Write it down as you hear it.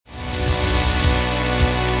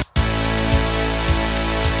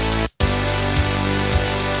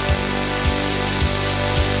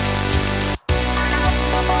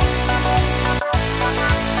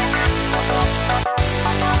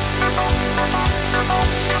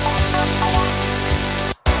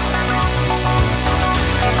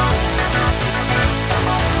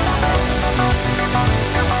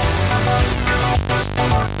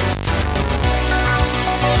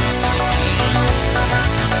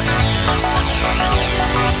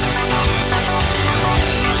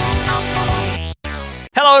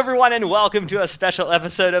everyone, and welcome to a special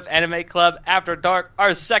episode of Anime Club After Dark,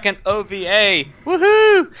 our second OVA.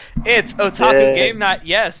 Woohoo! It's Otaku Game Night.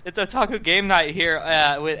 Yes, it's Otaku Game Night here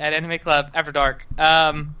at Anime Club After Dark.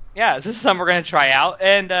 This is something we're going to try out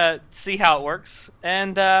and see how it works.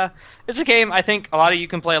 And it's a game I think a lot of you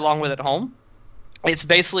can play along with at home. It's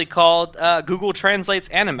basically called Google Translates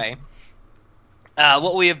Anime.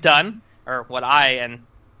 What we have done, or what I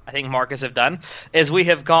think Marcus have done, is we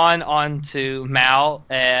have gone on to Mal,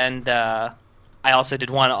 and I also did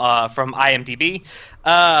one from IMDb.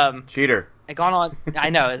 Cheater. I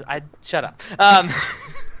know. Shut up.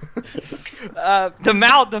 The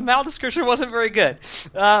Mal description wasn't very good.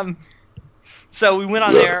 So we went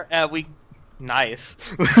on there. Nice.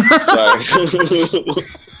 Sorry.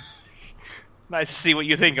 It's nice to see what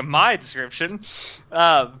you think of my description.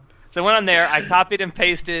 So I went on there, I copied and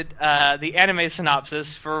pasted the anime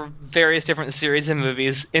synopsis for various different series and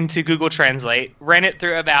movies into Google Translate, ran it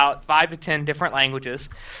through about 5 to 10 different languages,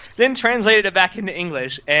 then translated it back into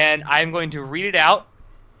English, and I'm going to read it out,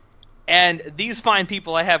 and these fine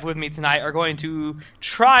people I have with me tonight are going to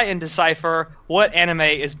try and decipher what anime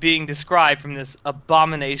is being described from this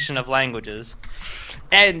abomination of languages.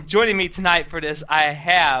 And joining me tonight for this, I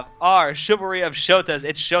have our chivalry of Shotas,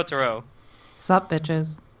 it's Shotaro. Sup,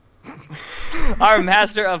 bitches. Our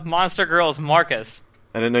master of Monster Girls, Marcus.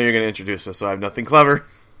 I didn't know you were going to introduce us, so I have nothing clever.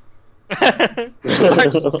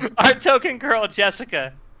 our token girl,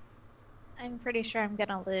 Jessica. I'm pretty sure I'm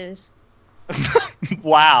gonna lose.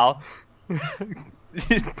 Wow.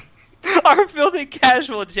 Our filthy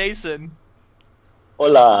casual, Jason.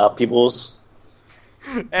 Hola, peoples.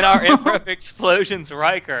 And our Emperor of Explosions,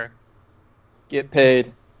 Riker. Get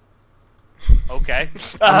paid. Okay.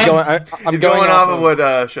 I'm He's going off of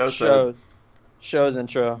what Show said. Show's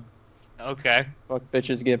intro. Okay. Fuck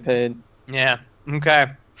bitches get paid. Yeah. Okay.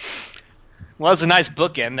 Well, it's a nice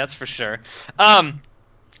bookend, that's for sure. The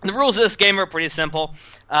rules of this game are pretty simple.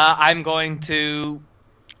 I'm going to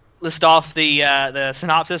list off the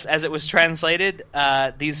synopsis as it was translated.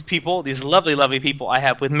 These lovely, lovely people I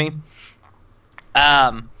have with me,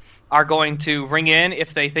 are going to ring in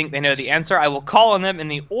if they think they know the answer. I will call on them in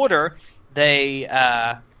the order they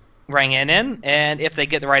rang in, and if they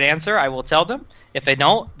get the right answer, I will tell them. If they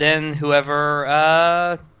don't, then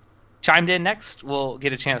whoever chimed in next will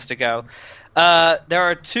get a chance to go. There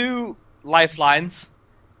are 2 lifelines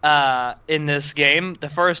in this game. The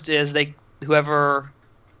first is whoever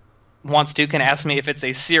wants to can ask me if it's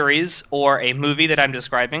a series or a movie that I'm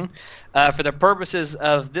describing. For the purposes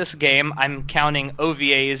of this game, I'm counting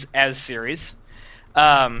OVAs as series.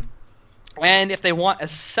 And if they want a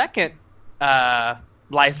second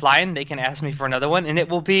lifeline, they can ask me for another one, and it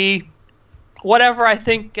will be whatever I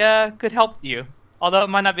think could help you, although it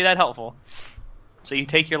might not be that helpful. So you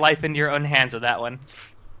take your life into your own hands with that one.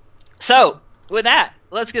 So, with that,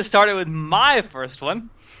 let's get started with my first one.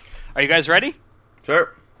 Are you guys ready?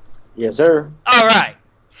 Sure. Yes, sir. All right.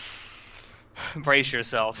 Brace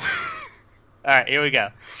yourselves. All right, here we go.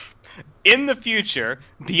 In the future,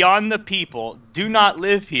 beyond the people do not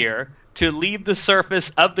live here to leave the surface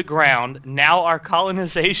of the ground. Now our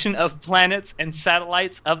colonization of planets and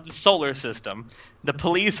satellites of the solar system. The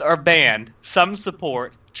police are banned. Some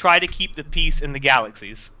support. Try to keep the peace in the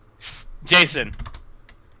galaxies. Jason.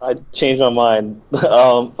 I changed my mind.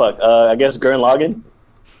 I guess Gurren Lagann?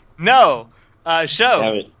 No. Show.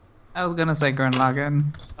 Damn it. I was gonna say Gurren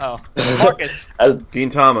Lagann. Oh. Marcus.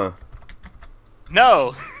 Gintama.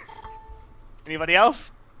 No. Anybody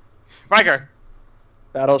else? Riker.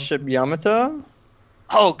 Battleship Yamato?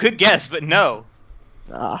 Oh, good guess, but no.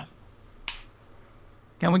 Ah.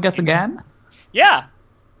 Can we guess again? Yeah.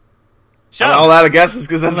 Show. I'm all out of guesses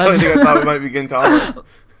because that's the only thing I thought it might be Gintama.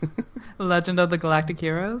 Legend of the Galactic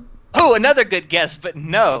Heroes? Oh, another good guess, but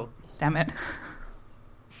no. Damn it.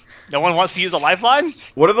 No one wants to use a lifeline?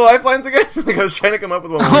 What are the lifelines again? Like I was trying to come up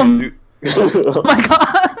with one. Oh my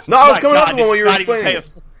god! No, I was coming up with one while you were explaining it.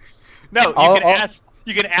 No,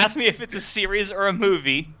 you can ask me if it's a series or a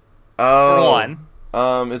movie. Oh. For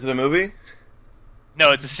one. Is it a movie?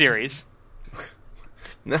 No, it's a series.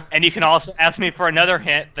 No. And you can also ask me for another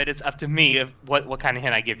hint, but it's up to me of what kind of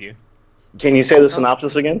hint I give you. Can you say the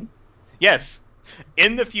synopsis again? Yes.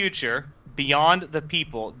 In the future, beyond the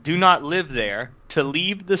people do not live there to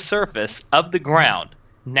leave the surface of the ground.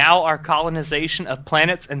 Now our colonization of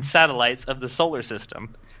planets and satellites of the solar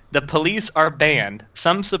system. The police are banned.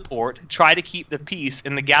 Some support. Try to keep the peace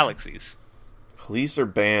in the galaxies. Police or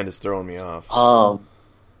banned is throwing me off.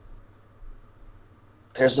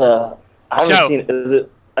 There's a... I haven't seen it. Is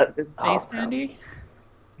it... Space Dandy?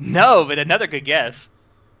 No, but another good guess.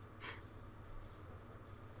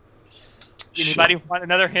 Anybody want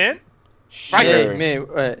another hint? Sure. Hey, me.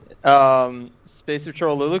 Wait, Space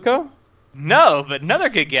Patrol Luluco? No, but another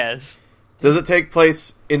good guess. Does it take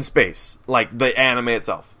place in space, like the anime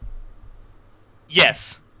itself?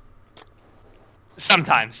 Yes.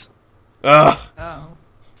 Sometimes. Ugh. Oh.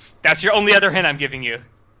 That's your only other hint I'm giving you.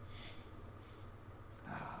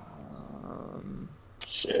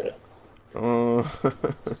 Shit. Uh,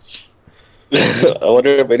 I wonder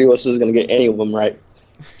if anyone else is gonna get any of them right.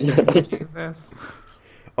 This.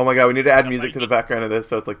 oh my god, we need to add music to the background of this,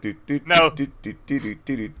 so it's like No.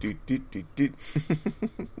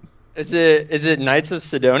 Is it Knights of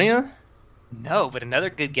Sidonia? No, but another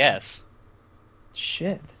good guess.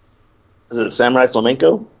 Shit. Is it Samurai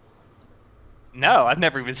Flamenco? No, I've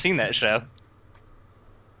never even seen that show.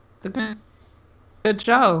 It's a good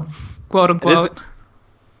show, quote It is- unquote.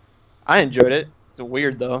 I enjoyed it. It's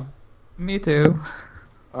weird though. Me too.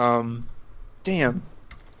 Damn.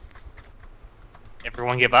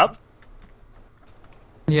 Everyone give up?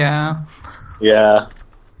 Yeah. Yeah.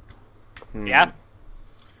 Yeah?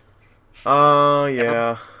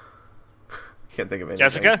 Yeah. Can't think of anything.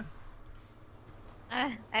 Jessica?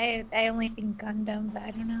 I only think Gundam, but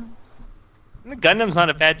I don't know. Gundam's not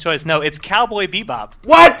a bad choice. No, it's Cowboy Bebop.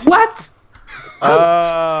 What? What?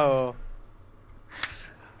 Oh.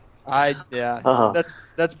 Yeah. Uh-huh.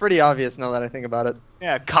 That's pretty obvious now that I think about it.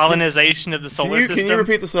 Yeah, colonization of the solar system. Can you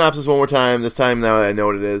repeat the synopsis one more time? This time now I know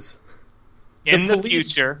what it is. In the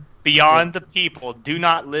police- future, beyond the people do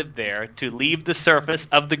not live there to leave the surface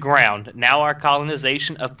of the ground. Now our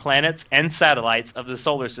colonization of planets and satellites of the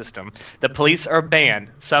solar system. The police are banned.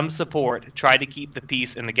 Some support. Try to keep the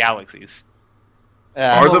peace in the galaxies.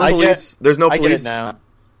 Yeah, Are the I police? There's no I get police. it now.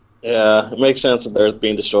 Yeah, it makes sense with the Earth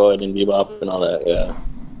being destroyed and Bebop and all that, yeah.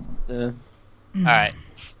 Yeah. All right.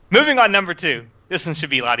 Moving on, number 2. This one should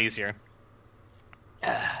be a lot easier.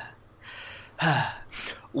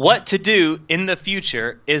 What to do in the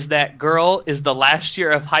future is that girl is the last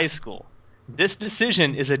year of high school. This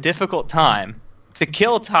decision is a difficult time. To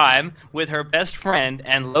kill time with her best friend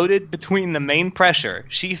and loaded between the main pressure,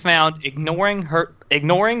 she found ignoring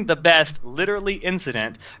the best literally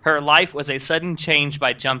incident, her life was a sudden change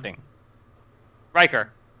by jumping.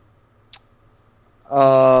 Riker.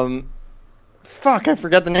 Fuck, I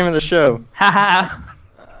forgot the name of the show. Haha.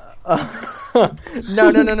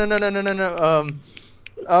 No.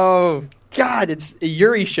 Oh, God, it's a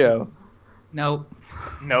Yuri show. Nope.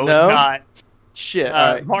 No, No? it's not. Shit.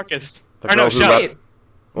 All right. Marcus. The Or no, girl who Sean. left- Wait.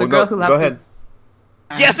 Well, girl no, who left go the- ahead.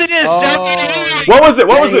 Yes, it is. Oh. Sean. What was it?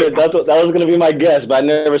 What was Dang it? That was gonna be my guess, but I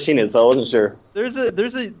never seen it, so I wasn't sure.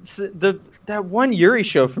 That one Yuri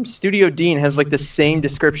show from Studio Dean has like the same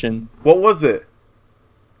description. What was it?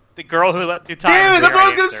 The girl who left through time. Damn is it! That's the what I was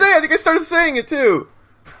right gonna answer. say. I think I started saying it too.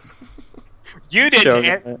 You Show.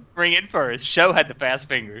 didn't bring it first. Show had the fast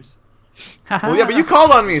fingers. Well, yeah, but you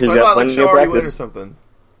called on me, so You I got thought like plenty show of already win or practice. something.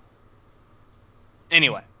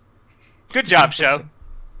 Anyway, good job, Show.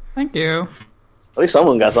 Thank you. At least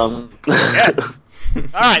someone got something. Yeah.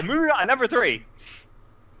 All right, moving on. Number 3.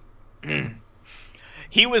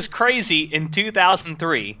 He was crazy in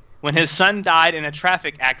 2003 when his son died in a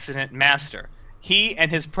traffic accident. Master. He and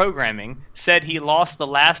his programming said he lost the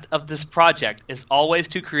last of this project is always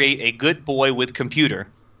to create a good boy with computer.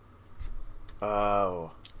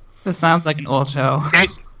 Oh. This sounds like an old show.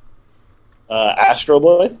 Astro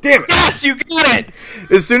Boy? Damn it! Yes, you got it!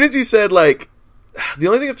 As soon as you said, like, the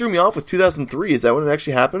only thing that threw me off was 2003. Is that when it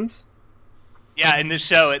actually happens? Yeah, in this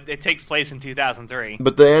show, it takes place in 2003.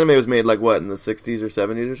 But the anime was made, like, what, in the 60s or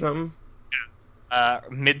 70s or something?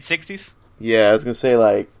 Mid-60s? Yeah, I was going to say,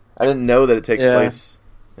 like, I didn't know that it takes Yeah. place.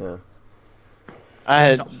 Yeah. I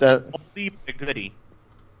had So- that. Holy goody.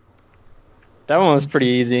 That one was pretty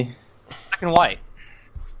easy. Black and white.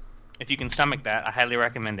 If you can stomach that, I highly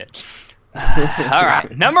recommend it. All right,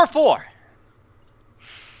 number 4.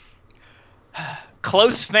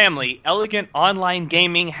 Close Family, elegant online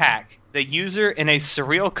gaming hack. The user in a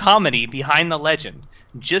surreal comedy behind the legend.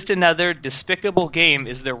 Just another despicable game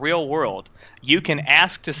is the real world. You can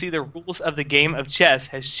ask to see the rules of the game of chess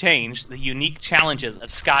has changed the unique challenges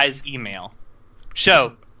of Sky's email.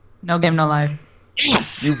 Show. No Game, No Life.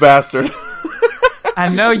 Yes! You bastard. I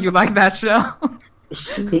know you like that show.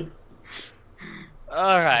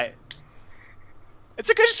 All right. It's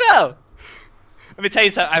a good show. Let me tell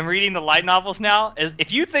you something. I'm reading the light novels now.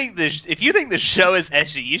 If you think the show is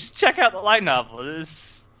edgy, you should check out the light novel.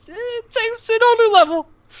 It takes it on a new level.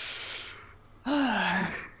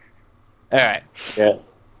 All right. Yeah.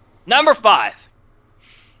 Number 5.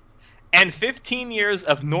 And 15 years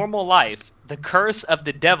of normal life, the curse of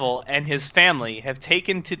the devil and his family have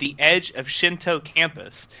taken to the edge of Shinto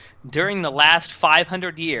campus during the last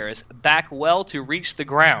 500 years back well to reach the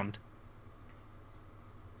ground?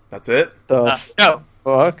 That's it? The No.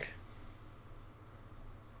 fuck?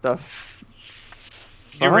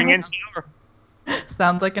 You ring in.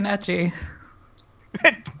 Sounds like an etchy.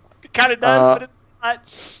 It kind of does, but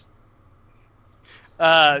it's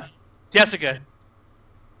not. Jessica.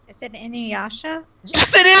 Is it Inuyasha?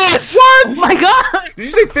 Yes, it is! What? Oh my god! Did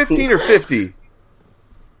you say 15 or 50?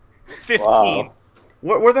 15. Wow.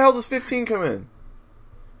 Where the hell does 15 come in?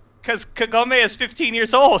 Because Kagome is 15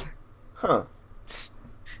 years old. Huh.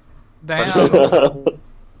 Damn.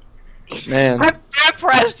 Man. I'm so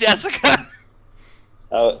impressed, Jessica.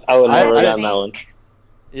 I would never I- gotten that one.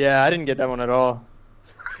 Yeah, I didn't get that one at all.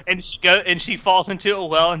 And she falls into a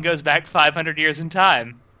well and goes back 500 years in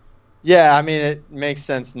time. Yeah, I mean, it makes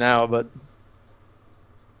sense now, but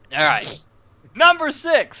All right. Number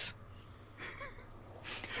 6.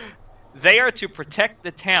 They are to protect the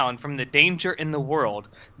town from the danger in the world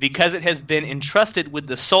because it has been entrusted with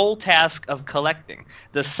the sole task of collecting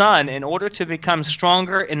the sun in order to become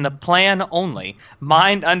stronger in the plan only,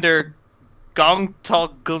 mined under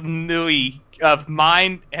Gongtognui of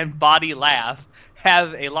mind and body laugh,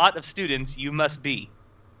 have a lot of students you must be.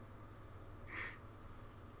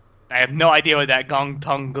 I have no idea what that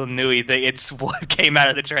Gongtognui thing, it's what came out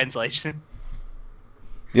of the translation.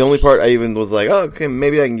 The only part I even was like, oh, okay,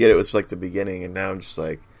 maybe I can get it was like the beginning, and now I'm just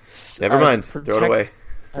like, never mind, throw it away.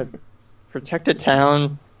 Protect a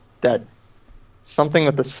town that something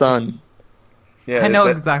with the sun. Yeah, I know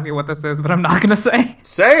that- exactly what this is, but I'm not gonna say.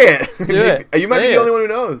 Say it! Do it. You might be Say the it. only one who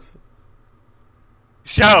knows.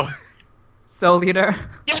 Show. Soul Leader.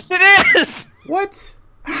 Yes, it is! What?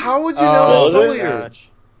 How would you Oh, know it's my Soul Eater? gosh.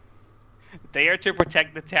 They are to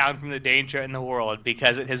protect the town from the danger in the world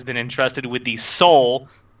because it has been entrusted with the soul,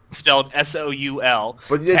 spelled S-O-U-L,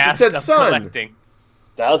 But yes, it task said of sun. collecting.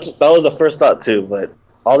 That was the first thought too, but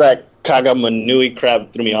all that Kagamanui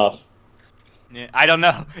crap threw me off. Yeah, I don't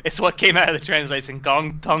know. It's what came out of the translation.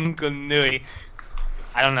 Gongtongunui.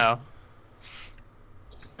 I don't know.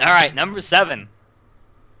 Alright, number 7.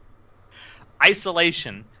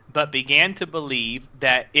 Isolation, but began to believe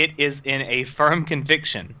that it is in a firm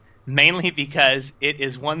conviction, mainly because it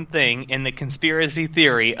is one thing in the conspiracy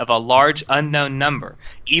theory of a large unknown number,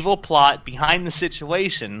 evil plot behind the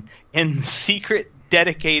situation, in the secret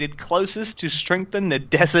dedicated closest to strengthen the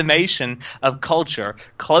decimation of culture,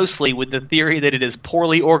 closely with the theory that it is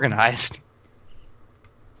poorly organized.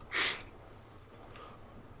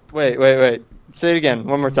 Wait. Say it again,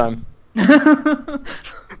 one more time.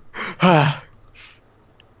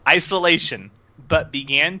 Isolation, but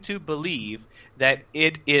began to believe that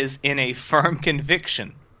it is in a firm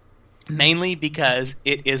conviction, mainly because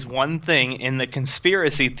it is one thing in the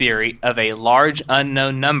conspiracy theory of a large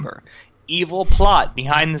unknown number, evil plot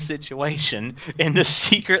behind the situation, in the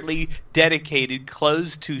secretly dedicated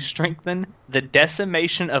close to strengthen the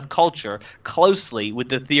decimation of culture, closely with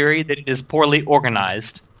the theory that it is poorly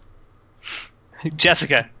organized.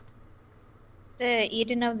 Jessica. The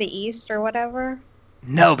Eden of the East or whatever?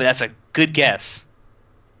 No, but that's a good guess.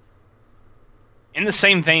 In the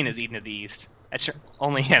same vein as Eden of the East. That's your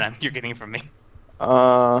only hint you're getting from me.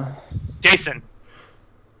 Jason.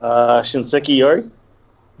 Shinseki Yori?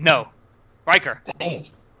 No. Riker. Dang.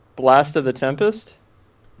 Blast of the Tempest?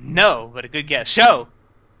 No, but a good guess. Show.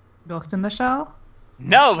 Ghost in the Shell?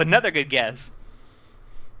 No, but another good guess.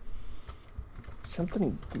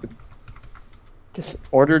 Something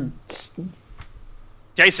disordered.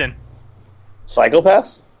 Jason.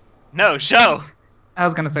 Psychopaths? No, show. I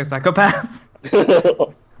was gonna say Psychopath.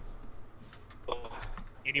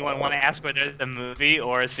 Anyone want to ask whether it's a movie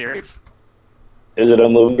or a series? Is it a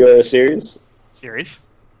movie or a series? Series.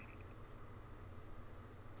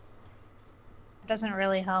 Doesn't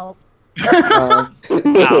really help.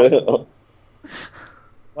 Wow.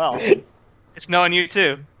 Well, it's knowing you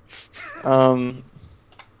too. Riker.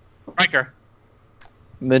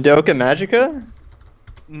 Madoka Magica?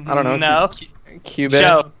 I don't know. No. Cubit?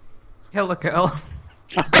 Show. Kill a Kill.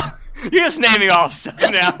 You're just naming off stuff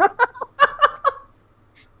now.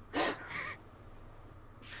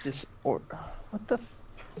 What the?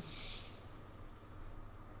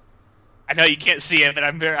 I know you can't see it, but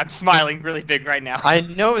I'm smiling really big right now. I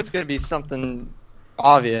know it's gonna be something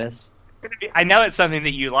obvious. I know it's something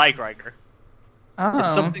that you like, Riker.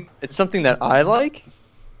 Oh. It's something that I like.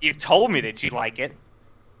 You told me that you like it.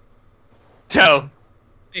 So.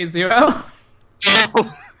 Zero.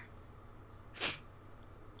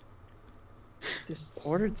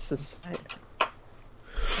 Disordered Society.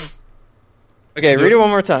 Okay, read it one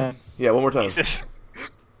more time. Yeah, one more time. He says,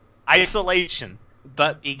 isolation,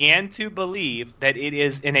 but began to believe that it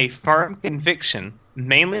is in a firm conviction,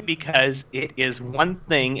 mainly because it is one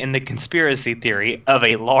thing in the conspiracy theory of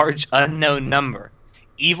a large unknown number.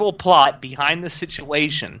 Evil plot behind the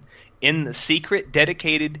situation, in the secret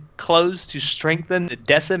dedicated close to strengthen the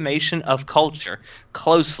decimation of culture,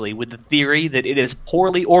 closely with the theory that it is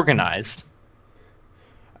poorly organized.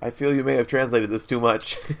 I feel you may have translated this too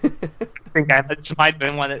much. I think this might have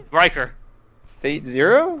been one that... Riker. Fate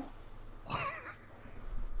Zero?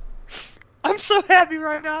 I'm so happy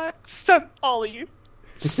right now. I'm all of you.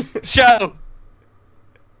 Show,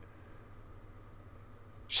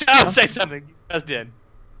 say something. You just did.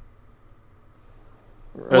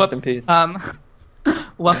 Rest in peace.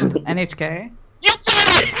 Welcome to NHK. You did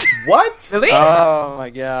it! What? Really? Oh my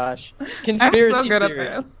gosh. I'm Conspiracy so good theory.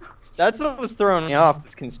 at this. That's what was throwing me off,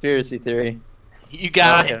 was conspiracy theory. You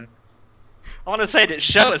got Okay. it. I want to say that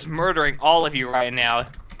Show is murdering all of you right now.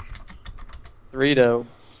 3 to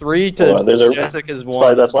Well, there's a- Jessica's That's why,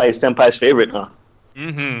 1. that's why he's Senpai's favorite, huh?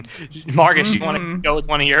 Mm-hmm. Marcus, you want to Mhm. go with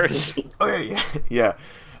one of yours? Okay, yeah.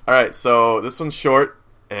 All right, so this one's short,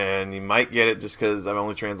 and you might get it just because I've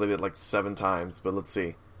only translated it like 7 times, but let's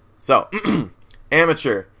see. So,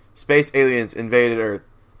 amateur space aliens invaded Earth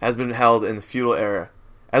has been held in the feudal era.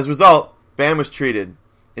 As a result, Bam was treated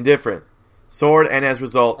indifferent. Sword, and as a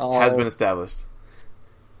result, has been established.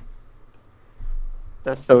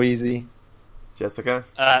 That's so easy. Jessica?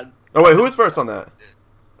 Uh, Oh, wait, who was first on that?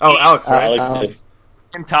 Oh, Alex, right? Alex.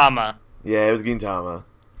 Gintama. Yeah, it was Gintama.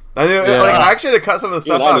 I knew, Yeah. like, I actually had to cut some of the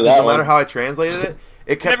stuff Dude, I out knew 'cause that no matter one. how I translated it,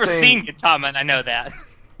 it I've kept never saying... seen Gintama, and I know that.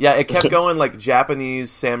 Yeah, it kept going like Japanese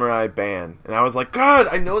samurai band. And I was like, God,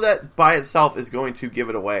 I know that by itself is going to give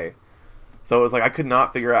it away. So it was like, I could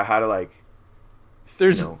not figure out how to like...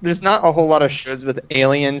 There's know. there's not a whole lot of shows with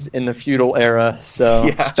aliens in the feudal era, so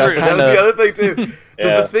Yeah, that true. that was the other thing too.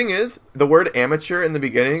 Yeah. The thing is, the word amateur in the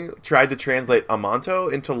beginning tried to translate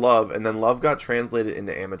amanto into love, and then love got translated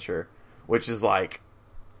into amateur, which is like,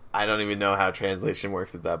 I don't even know how translation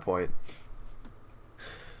works at that point.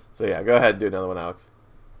 So yeah, go ahead and do another one, Alex.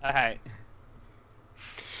 Alright.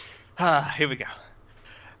 Here we go.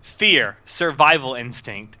 Fear, survival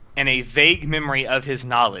instinct, and a vague memory of his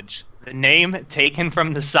knowledge. The name taken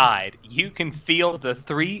from the side. You can feel the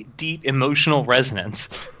 3 deep emotional resonance.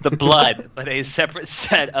 The blood, but a separate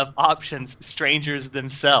set of options, strangers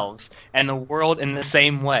themselves, and the world in the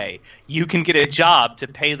same way. You can get a job to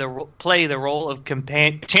play the role of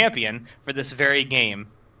champion for this very game.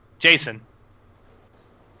 Jason.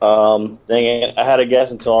 Dang it, I had a guess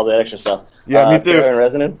until all the extra stuff. Yeah, me too. Terror and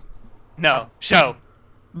Resonance? No. Show.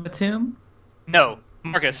 Batum? No.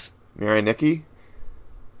 Marcus. Mirai Nikki?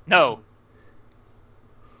 No.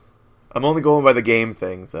 I'm only going by the game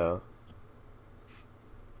thing, so...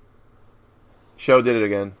 Show did it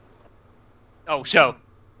again. Oh, Show.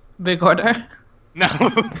 Big Order? No.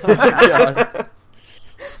 God.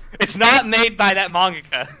 It's not made by that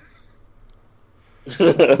mangaka.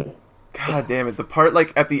 God damn it, the part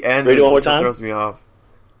like at the end Read it one more just time? throws me off.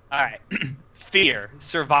 Alright. Fear,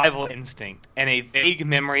 survival instinct, and a vague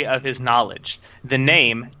memory of his knowledge. The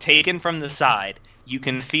name, taken from the side. You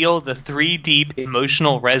can feel the 3 deep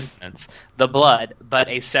emotional resonance. The blood, but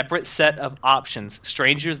a separate set of options,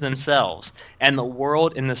 strangers themselves, and the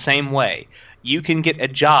world in the same way. You can get a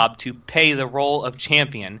job to play the role of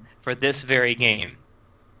champion for this very game.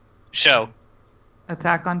 Show.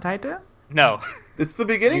 Attack on Titan? No. It's the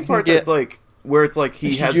beginning You can part get- that's like where it's like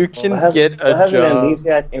he has You can What has, get what a has an job.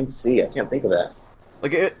 amnesiac MC? I can't think of that.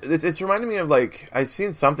 like it's reminding me of like I've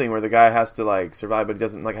seen something where the guy has to like survive but he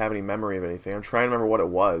doesn't like have any memory of anything. I'm trying to remember what it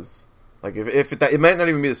was. Like if it might not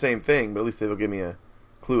even be the same thing, but at least they'll give me a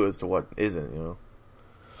clue as to what isn't. You know.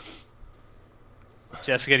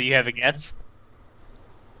 Jessica, do you have a guess?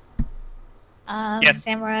 Yes.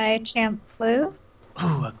 Samurai Champloo.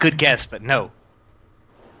 Ooh, a good guess, but no.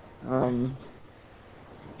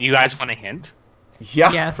 You guys want a hint?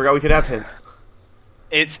 Yeah. Yes. Forgot we could have hints.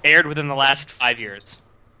 It's aired within the last 5 years.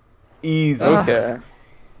 Easy. Okay.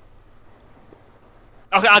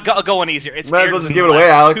 Okay, I'll go one easier. It's Might as aired well just within give the it away,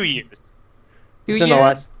 last Alex. 2 years. 2 Within years? the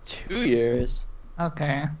last 2 years.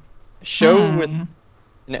 Okay. A show Hmm. with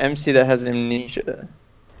an MC that has amnesia.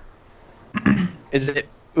 Is it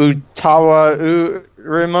Utawa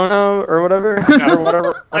Urimono or whatever?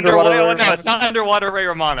 Underwater. Underwater? No, it's not Underwater Ray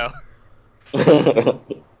Romano.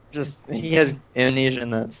 Just he has amnesia in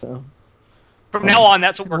that, so. From now on,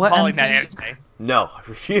 that's what we're What calling MC? that anime. No, I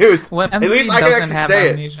refuse. What At MC least I can doesn't actually have say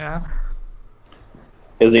it. amnesia?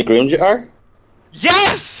 Is it Grimjar?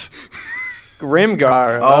 Yes!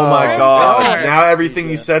 Grimgar. Oh my god! God. Now everything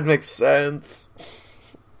you said makes sense.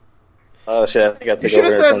 Oh shit! I think I You took should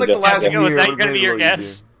have over said from like the Jeff. last Yeah. year. Was that would've gonna been be a your little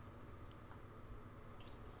guess?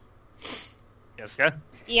 Jessica?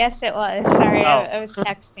 Yes, it was. Sorry, Oh. I was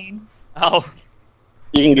texting. Oh,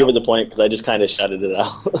 You can give her the point because I just kind of shouted it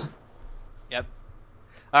out. yep.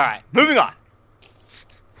 All right, moving on.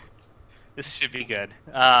 This should be good.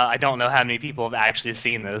 I don't know how many people have actually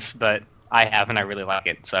seen this, but I have, and I really like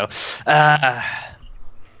it. So,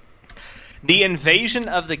 the invasion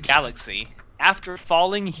of the galaxy after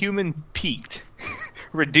falling human peaked,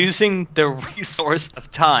 reducing the resource of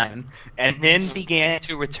time, and then began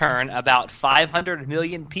to return about 500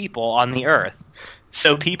 million people on the Earth.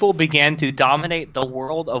 So people began to dominate the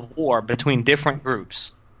world of war between different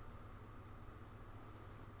groups.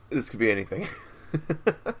 This could be anything.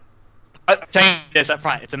 I'm telling you this up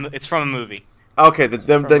front. It's from a movie. Okay,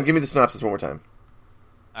 then give me the synopsis one more time.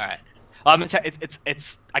 All right. I'm gonna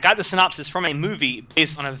it's I got the synopsis from a movie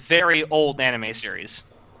based on a very old anime series.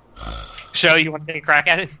 Show, you want to take a crack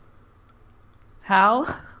at it? Hal?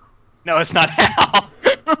 No, it's not Hal.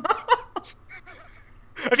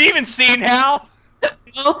 Have you even seen Hal?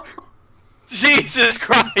 No. Jesus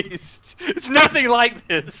Christ! It's nothing like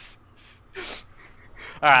this.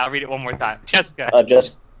 All right, I'll read it one more time. Jessica.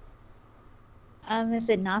 Just Is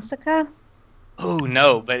it Nausicaa? Oh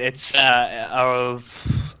no, but it's I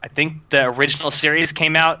think the original series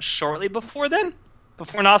came out shortly before then,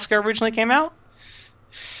 before Nausicaa originally came out.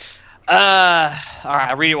 All right,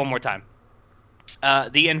 I'll read it one more time.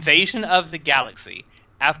 The invasion of the galaxy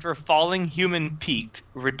after falling human peaked,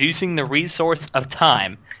 reducing the resource of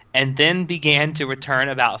time, and then began to return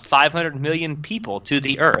about 500 million people to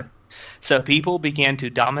the Earth. So people began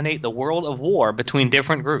to dominate the world of war between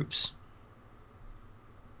different groups.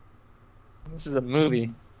 This is a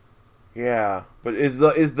movie. Yeah, but is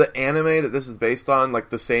the anime that this is based on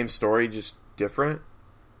like the same story, just different?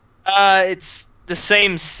 It's the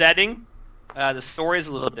same setting. The story is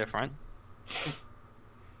a little different.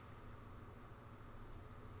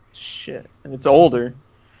 Shit, and it's older.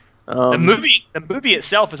 The movie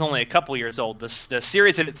itself is only a couple years old. The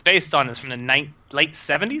series that it's based on is from the late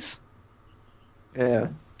 70s. Yeah.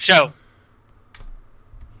 Show.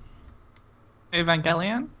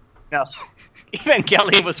 Evangelion? No.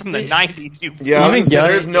 Evangelion was from the 90s. You Yeah, Even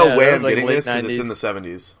there's no yeah, way that I'm was, like, getting late this because it's 90s. in the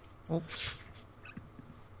 70s.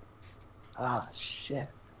 Ah, shit.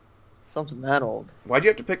 Something that old. Why'd you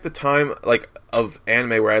have to pick the time like of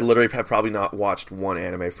anime where I literally have probably not watched one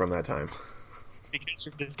anime from that time? because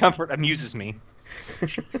your discomfort amuses me.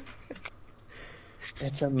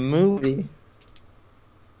 It's a movie.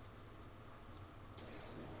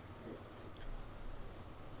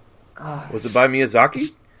 Ah, Was it by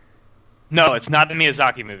Miyazaki? No, it's not a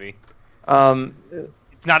Miyazaki movie. um,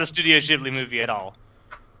 It's not a Studio Ghibli movie at all.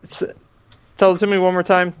 tell it to me one more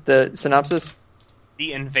time. The synopsis.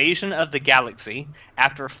 The invasion of the galaxy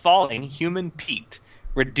after falling human peaked,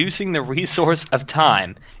 reducing the resource of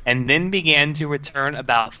time, and then began to return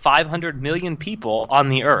about 500 million people on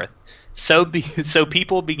the Earth. So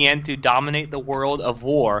people began to dominate the world of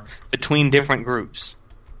war between different groups.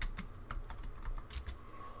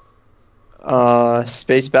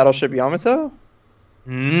 Space Battleship Yamato.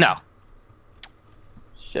 No.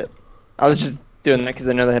 Shit. I was just doing that because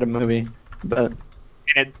I know they had a movie, but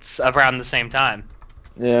It's around the same time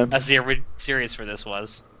yeah. as the original series for this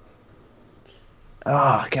was.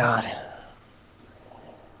 Oh god.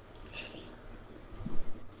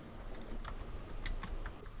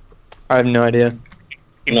 I have no idea.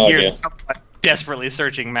 You No hear idea. someone desperately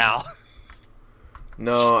searching Mal.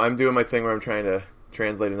 No, I'm doing my thing where I'm trying to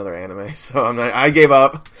translate another anime, so I'm not. I gave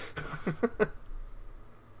up.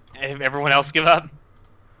 Everyone else give up?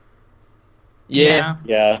 Yeah.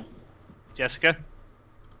 Yeah. Jessica?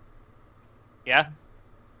 Yeah?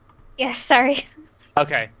 Yes, sorry.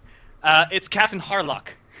 Okay. It's Captain Harlock.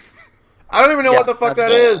 I don't even know Yeah, what the fuck that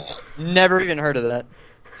that's- is. Never even heard of that.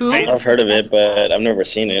 Who? I've heard of it, but I've never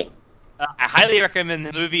seen it. I highly recommend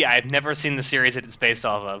the movie. I've never seen the series that it's based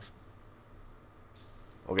off of.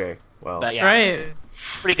 Okay, well, But yeah, Right.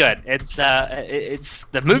 pretty good. It's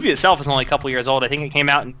the movie itself is only a couple years old. I think it came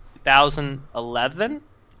out in 2011,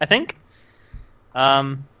 I think.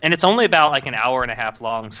 And it's only about like an hour and a half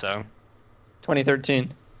long, so 2013.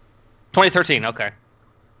 2013, okay.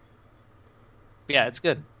 Yeah, it's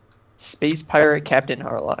good. Space Pirate Captain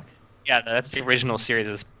Harlock. Yeah, that's the original series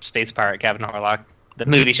is Space Pirate Captain Harlock. The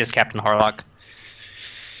movie's just Captain Harlock.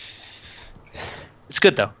 It's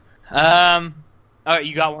good though. All right,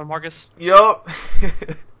 you got one, Marcus? yup.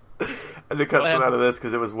 I had to cut Go ahead. some out of this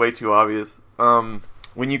because it was way too obvious.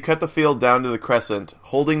 When you cut the field down to the crescent,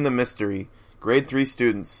 holding the mystery, grade 3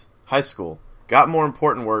 students, high school, got more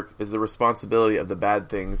important work is the responsibility of the bad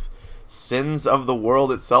things sins of the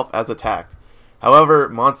world itself as attacked. However,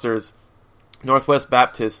 Monsters, Northwest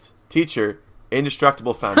Baptist teacher,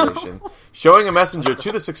 Indestructible Foundation, showing a messenger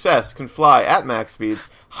to the success can fly at max speeds.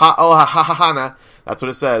 Ha-oh-ha-ha-ha-na. That's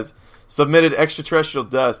what it says. Submitted extraterrestrial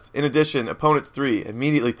dust. In addition, opponents 3,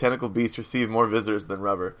 immediately tentacle beasts receive more visitors than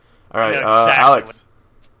rubber. Alright, Exactly. Alex.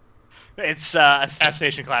 It's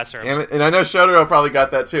Assassination Classroom. Damn it. And I know Shotaro probably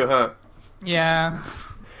got that too, huh? Yeah.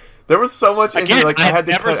 There was so much in here, Again, like I had I've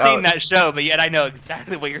to never cut seen out. that show, but yet I know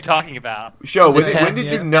exactly what you're talking about. Show, when The did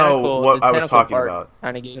you the know tentacle- what the I was tentacle talking part about?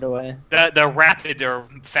 Trying to give it away. The rapid or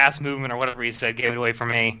fast movement or whatever he said gave it away for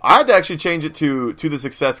me. I had to actually change it to the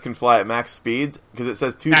success can fly at max speeds because it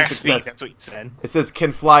says to Max the speed, success. that's what you said. It says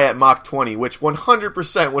can fly at Mach 20, which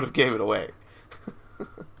 100% would have gave it away.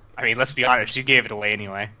 I mean, let's be honest, you gave it away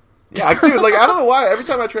anyway. Yeah, dude, like I don't know why. Every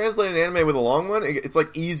time I translate an anime with a long one, it's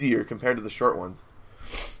like easier compared to the short ones.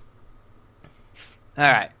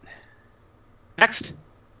 Alright. Next.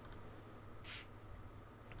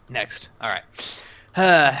 Alright.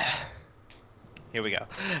 Here we go.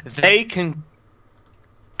 They can...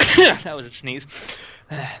 that was a sneeze.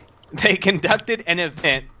 They conducted an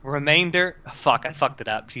event, remainder... Fuck, I fucked it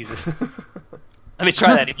up, Jesus. Let me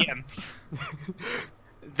try that again.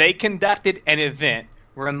 They conducted an event,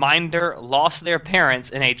 reminder lost their parents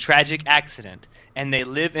in a tragic accident, and they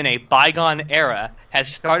live in a bygone era,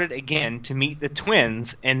 has started again to meet the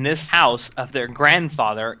twins in this house of their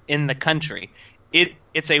grandfather in the country.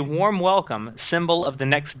 It's a warm welcome, symbol of the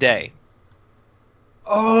next day.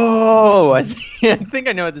 Oh, I think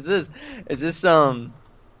I know what this is. Is this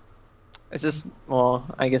well,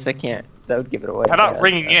 I guess I can't. That would give it away. How about Yes.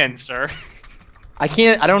 ringing in, sir? I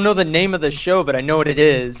can't. I don't know the name of the show, but I know what it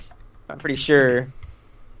is. I'm pretty sure.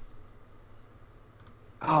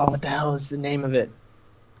 Oh, what the hell is the name of it?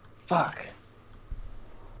 Fuck.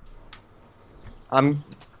 I'm.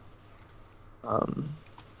 I'm,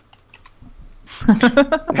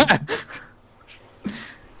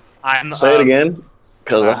 Say it again,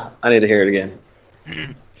 because I need to hear it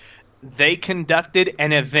again. They conducted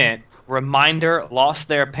an event, reminder lost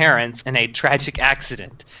their parents in a tragic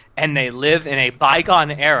accident, and they live in a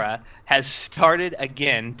bygone era, has started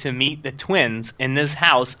again to meet the twins in this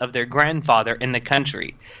house of their grandfather in the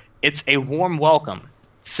country. It's a warm welcome,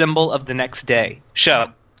 symbol of the next day.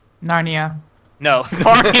 Show. Narnia. No.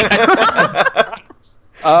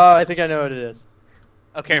 I think I know what it is.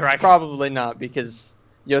 Okay, right. Probably not because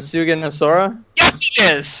Yosuga no Sora. Yes,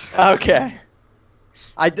 it is! Okay.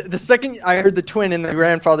 The second I heard the twin in the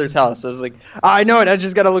grandfather's house, I was like, I know it. I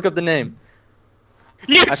just gotta look up the name.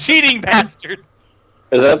 You cheating bastard!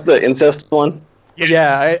 Is that the incest one? Yes.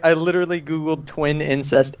 Yeah, I literally googled twin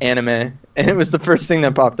incest anime, and it was the first thing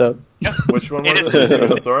that popped up. Which one was It it? is-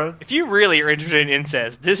 Yosuga If you really are interested in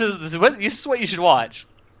incest, this is what you should watch.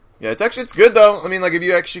 Yeah, it's good though. I mean, like if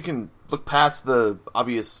you actually can look past the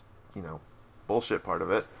obvious, bullshit part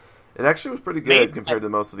of it, it actually was pretty good Made compared to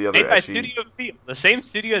most of the other Made by ecchi. Studio Feel, the same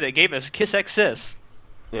studio that gave us Kiss X Sis.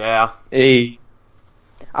 Yeah, Hey,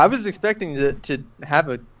 I was expecting to have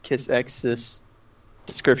a Kiss Exis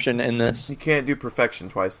description in this. you can't do perfection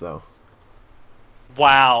twice though.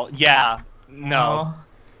 Wow. Yeah. No.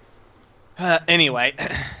 Anyway,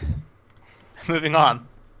 moving on.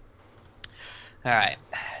 All right.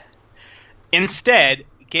 Instead,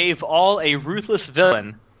 gave all a ruthless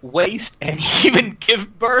villain, waste, and even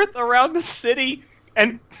give birth around the city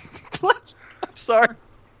and. I'm sorry.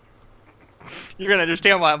 You're gonna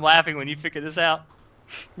understand why I'm laughing when you figure this out.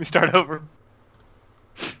 Let me start over.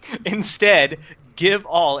 Instead, give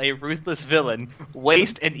all a ruthless villain,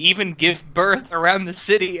 waste, and even give birth around the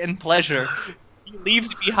city in pleasure. He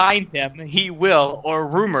leaves behind him, he will, or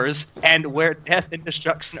rumors, and where death and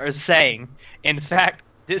destruction are saying. In fact,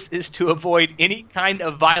 this is to avoid any kind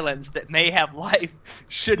of violence that may have life,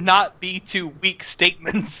 should not be too weak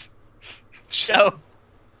statements. Show.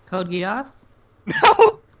 Code Geass?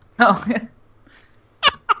 No! Oh.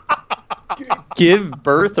 Give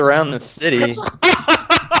birth around the city.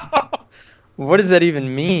 What does that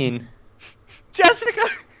even mean? Jessica!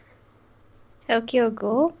 Tokyo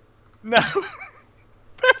Ghoul? No.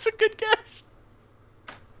 That's a good guess.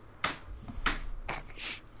 You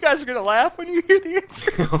guys are gonna laugh when you hear the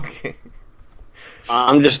answer. Okay.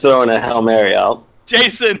 I'm just throwing a Hail Mary out.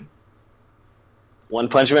 Jason! One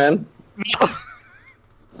Punch Man? No.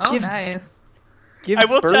 Oh, Give- nice. Give I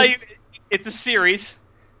will birth, tell you, it's a series.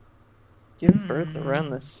 Give birth around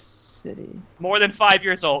the city. More than 5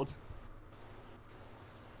 years old.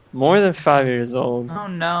 More than 5 years old. Oh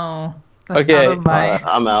no. That's Okay, Out of my,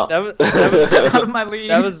 I'm out. That was out of my league.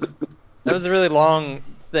 that was a really long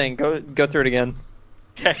thing. Go through it again.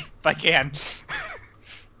 Okay, if I can.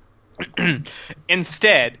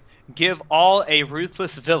 Instead, give all a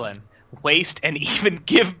ruthless villain, waste and even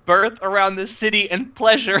give birth around the city in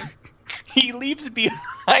pleasure. He leaves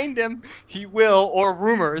behind him, he will, or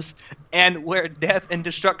rumors, and where death and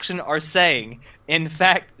destruction are saying. In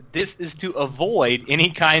fact, this is to avoid any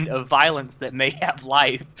kind of violence that may have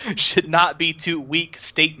life, should not be too weak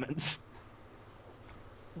statements.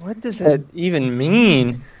 What does that even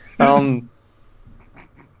mean?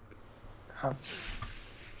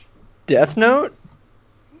 Death Note?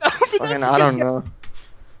 No, but Fucking, that's I don't good. know.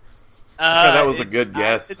 Yeah, that was a good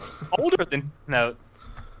guess. It's older than Note,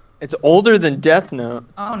 It's older than Death Note.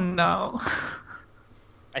 Oh no.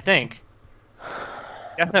 I think.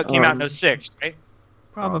 Death Note came out in 06, right?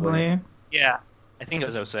 Probably. Yeah, I think it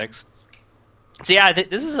was 06. So yeah,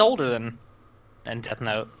 this is older than Death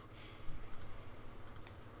Note.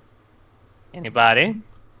 Anybody?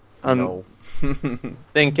 I'm No.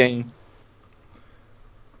 thinking.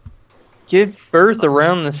 Give birth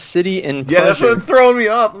around the city in Yeah, that's pleasure. what's throwing me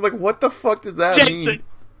off. I'm like, what the fuck does that Jason. mean?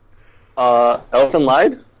 Elfin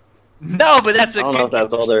Lied? No, but that's a I don't know if good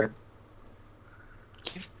that's guess. older.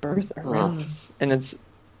 Give birth around this, and it's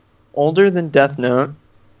older than Death Note.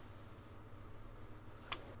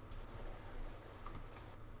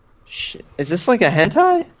 Shit, is this like a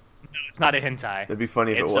hentai? It's not a hentai. That'd be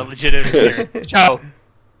funny if It's it a was. legitimate series. Joe.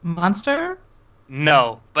 Monster?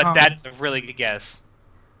 No, but Oh. that's a really good guess.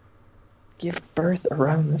 Give birth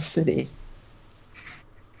around the city.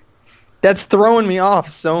 That's throwing me off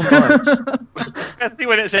so much. Especially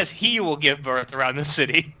when it says he will give birth around the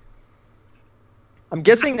city. I'm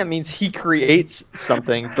guessing that means he creates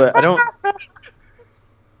something, but I don't.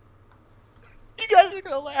 You guys are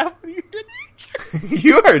gonna laugh when you hear that.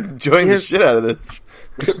 You are enjoying the Yeah. shit out of this.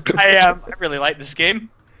 I really like this game.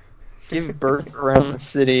 Give birth around the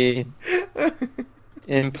city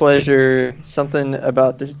in pleasure. Something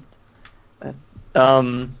about the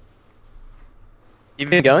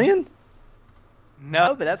Evangelion?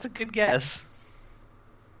 No, but that's a good guess.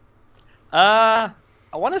 I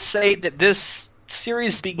want to say that this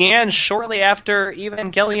series began shortly after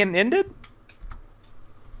Evangelion ended.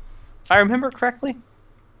 If I remember correctly.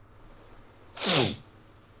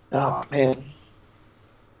 Oh man.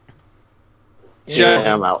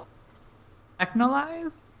 Yeah, I'm out.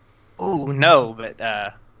 Technolize? Oh no,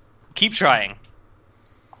 but keep trying.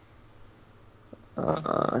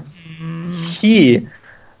 He.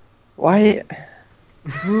 Why?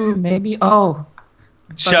 Ooh, maybe. Oh.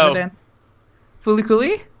 Show. President.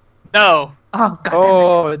 Fulikuli? No. Oh, god.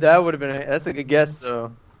 Oh, that would have been. That's a good guess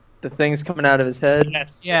though. The things coming out of his head.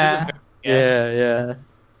 Yes. Yeah. It is a very- Yeah.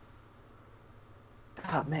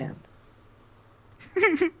 Oh man.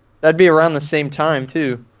 That'd be around the same time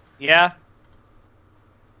too. Yeah.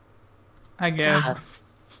 I guess.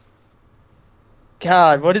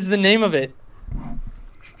 God, what is the name of it?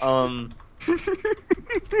 Something.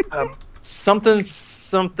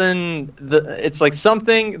 It's like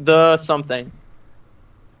something. The something.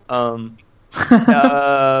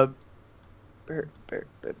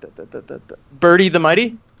 Birdie the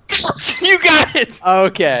Mighty. You got it.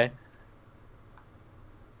 Okay.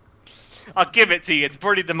 I'll give it to you. It's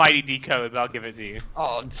Birdie the Mighty Decode, but I'll give it to you.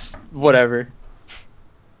 Oh, it's whatever.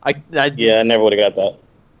 I Yeah, I never would have got that.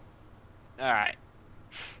 All right.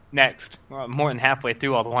 Next. We're more than halfway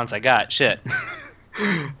through all the ones I got. Shit.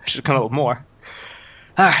 I should come up with more.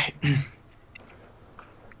 All right.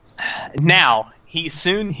 Now, he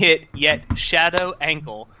soon hit yet shadow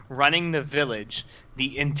ankle running the village.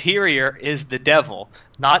 The interior is the devil.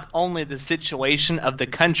 Not only the situation of the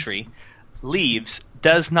country leaves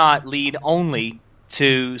does not lead only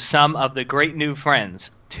to some of the great new friends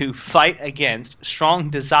to fight against strong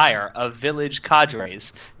desire of village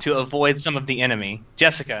cadres to avoid some of the enemy.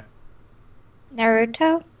 Jessica.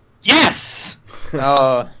 Naruto? Yes!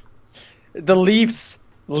 the Leafs.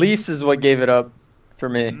 Leafs is what gave it up for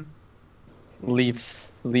me. Mhm.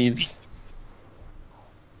 Leaves.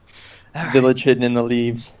 All right. Village hidden in the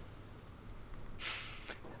leaves.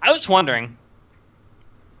 I was wondering.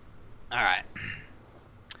 All right.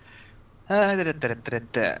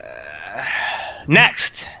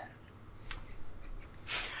 Next.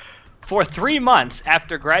 For 3 months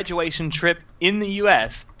after graduation trip in the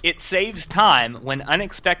U.S., it saves time when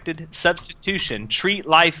unexpected substitution treat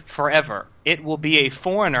life forever. It will be a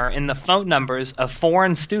foreigner in the phone numbers of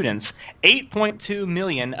foreign students. 8.2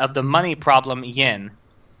 million of the money problem yen.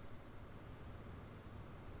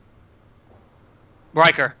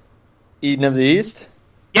 Riker. Eden of the East.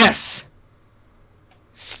 Yes.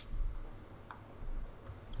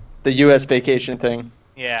 The U.S. vacation thing.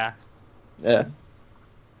 Yeah. Yeah.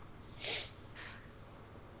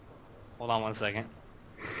 Hold on one second.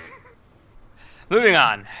 Moving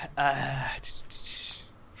on.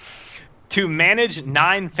 To manage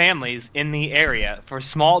 9 families in the area for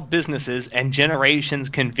small businesses and Generations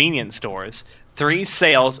convenience stores, 3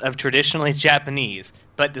 sales of traditionally Japanese,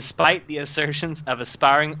 but despite the assertions of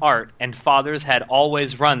aspiring art and fathers had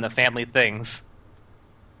always run the family things.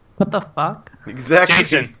 What the fuck? Exactly.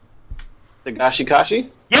 Jason. The Gashikashi?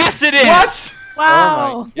 Yes, it is! What?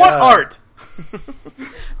 Wow. Oh my What God. art?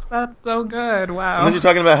 That's so good. Wow. Unless you're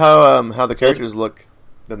talking about how the characters look,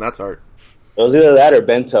 then that's art. It was either that or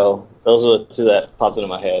Bento. Those were the 2 that popped into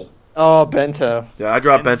my head. Oh, Bento. Yeah, I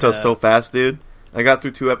dropped Bento Bento. so fast, dude. I got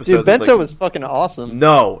through 2 episodes. Dude, it's Bento like, was fucking awesome.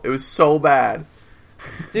 No, it was so bad.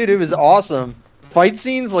 Dude, it was awesome. Fight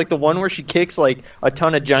scenes, like the one where she kicks like a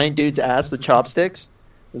ton of giant dudes' ass with chopsticks,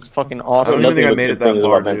 was fucking I awesome. don't even think I but made good it that things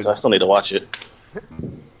far, about dude. Bento. I still need to watch it.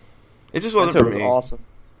 It just wasn't Bento for was me. awesome.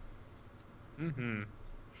 Mm-hmm.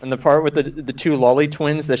 And the part with the 2 lolly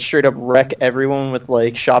twins that straight up wreck everyone with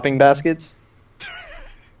like shopping baskets.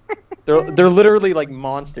 They're literally like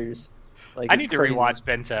monsters. Like I it's need to crazy. rewatch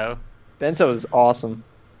Bento. Bento is awesome.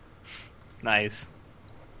 Nice.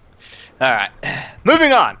 Alright.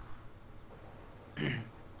 Moving on.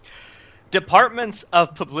 Departments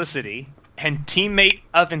of Publicity and Teammate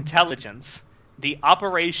of Intelligence. The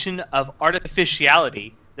operation of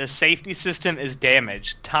artificiality. The safety system is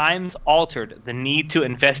damaged. Times altered. The need to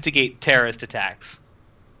investigate terrorist attacks.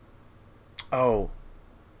 Oh.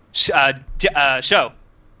 Show.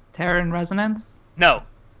 Terror and Resonance? No.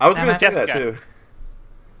 I was going to say Jessica. that, too.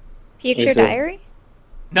 Future Me too. Diary?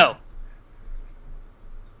 No.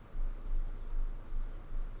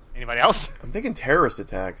 Anybody else? I'm thinking terrorist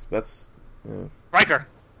attacks. That's... Yeah. Riker.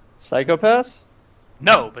 Psychopaths?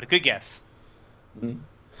 No, but a good guess. Mhm.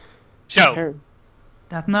 Show.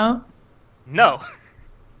 Death Note? No.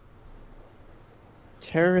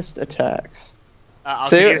 Terrorist attacks. I'll,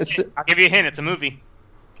 Say give you it- a hint. I'll give you a hint. It's a movie.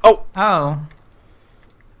 Oh! Oh.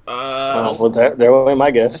 Well, there went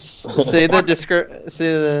my guess. Say the say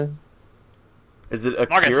the Is it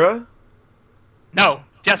Marcus. Akira? No.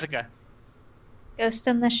 Jessica. Ghost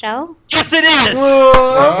in the Shell? Yes, it is!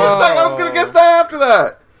 I was going to guess that after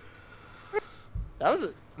that. that was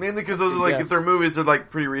it. Mainly because those are like, Yes. if they're movies, they're like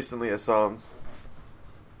pretty recently I saw them.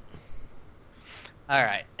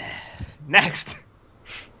 Alright. Next.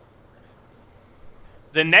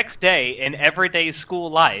 The next day in everyday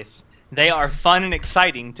school life, they are fun and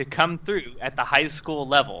exciting to come through at the high school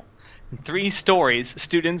level. 3 stories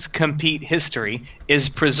students compete history is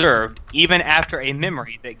preserved even after a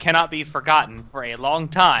memory that cannot be forgotten for a long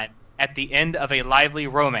time at the end of a lively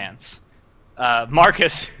romance.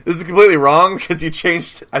 Marcus. This is completely wrong because you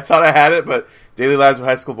changed... I thought I had it, but Daily Lives of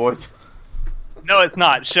High School Boys. No, it's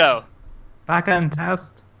not. Show. Baka and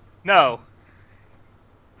Test? No.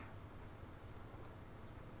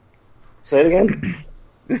 Say it again.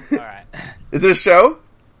 Alright. Is it a show?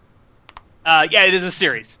 Yeah, it is a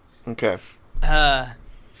series. Okay. The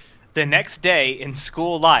next day in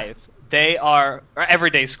school life, or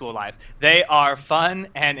everyday school life, they are fun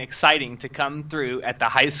and exciting to come through at the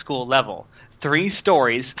high school level. 3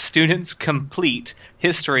 stories students complete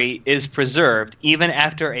history is preserved even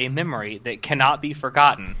after a memory that cannot be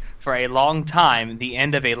forgotten for a long time, the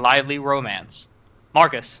end of a lively romance.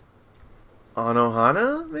 Marcus.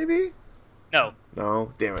 Anohana, maybe? No.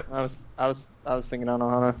 No, damn it. I was thinking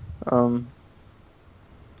Anohana.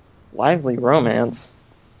 Lively romance.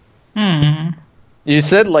 You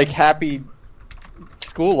said like happy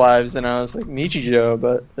school lives, and I was like Nichijou,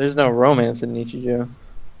 but there's no romance in Nichijou.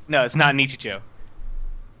 No, it's not Nichijou.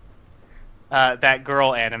 That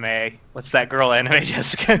girl anime. What's that girl anime,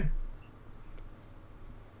 Jessica?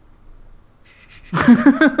 Those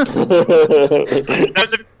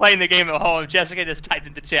of you playing the game at home, Jessica just typed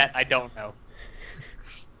into chat, I don't know.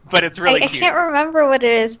 But it's really I cute. can't remember what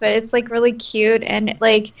it is, but it's like really cute, and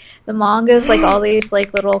like the manga's like all these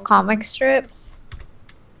like little comic strips.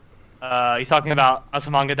 You talking about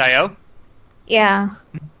Azumanga Daioh? Yeah.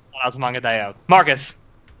 Azumanga Daioh. Marcus.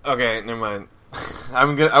 Okay, never mind. I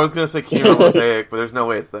was gonna say Kiniro Mosaic, but there's no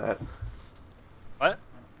way it's that. What? I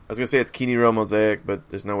was gonna say it's Kiniro Mosaic, but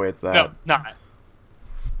there's no way it's that. No, it's not.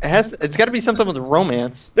 It's got to be something with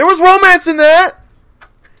romance. There was romance in that.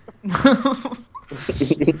 This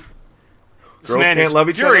Girls man can't is love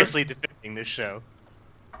each other? furiously defending this show.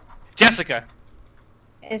 Jessica.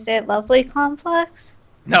 Is it Lovely Complex?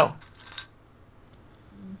 No.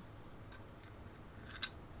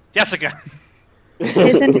 Jessica.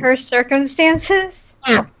 Isn't Her Circumstances?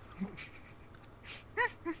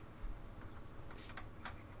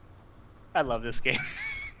 I love this game.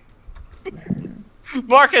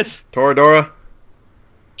 Marcus. Toradora.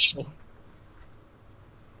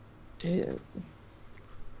 Damn.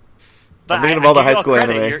 But I'm thinking of all the give you high school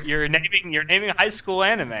credit. anime. You're naming high school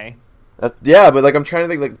anime. Yeah, but like I'm trying to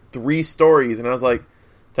think like 3 stories, and I was like,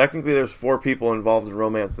 technically there's 4 people involved in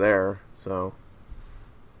romance there, so.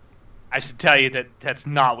 I should tell you that that's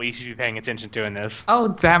not what you should be paying attention to in this. Oh,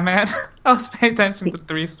 damn it. I was paying attention to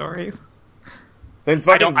 3 stories. Then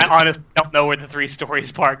fucking. I honestly don't know where the 3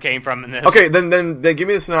 stories part came from in this. Okay, then give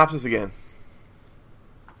me the synopsis again.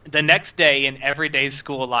 The next day in everyday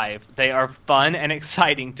school life, they are fun and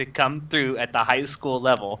exciting to come through at the high school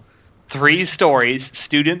level. 3 stories,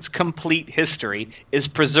 students' complete history is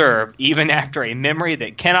preserved even after a memory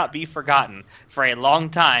that cannot be forgotten. For a long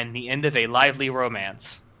time, the end of a lively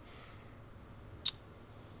romance.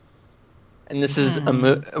 And this is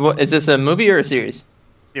is this a movie or a series?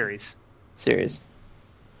 Series. Series.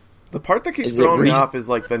 The part that keeps Is it throwing me off is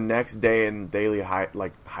like the next day in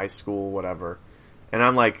high school, whatever. And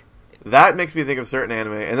I'm like, that makes me think of certain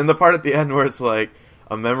anime. And then the part at the end where it's like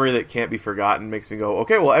a memory that can't be forgotten makes me go,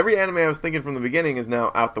 okay, well every anime I was thinking from the beginning is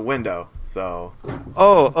now out the window. So.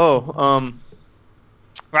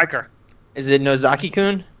 Riker. Is it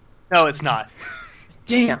Nozaki-kun? No, it's not.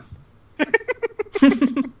 Damn.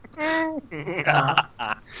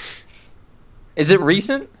 Is it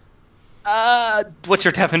recent? What's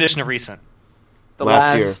your definition of recent? The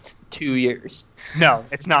Last year. last 2 years. No,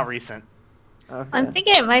 it's not recent. Okay. I'm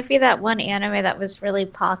thinking it might be that one anime that was really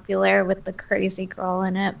popular with the crazy girl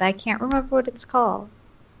in it, but I can't remember what it's called.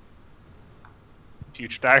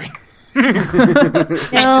 Future Diary.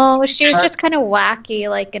 No, she was just kind of wacky,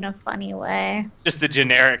 like in a funny way. Just the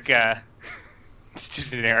generic,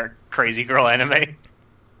 generic crazy girl anime.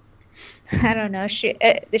 I don't know. She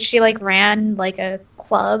like ran like a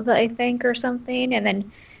club, I think, or something, and then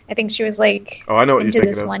I think she was like Oh, I know what you're into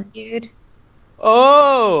thinking this of. one dude.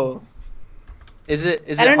 Oh! Is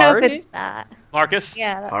it I don't know Haruhi? if it's that. Marcus?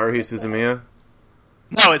 Yeah. Haruhi Suzumiya.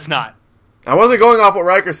 No, it's not. I wasn't going off what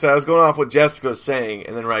Riker said. I was going off what Jessica was saying,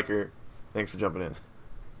 and then Riker. Thanks for jumping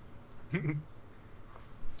in.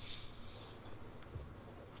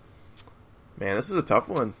 Man, this is a tough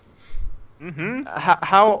one. Mm-hmm.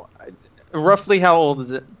 How roughly how old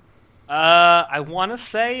is it? I want to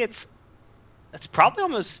say it's probably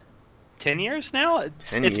almost 10 years now.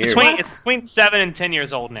 It's 10 years. between 7 and 10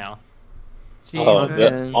 years old now. Oh,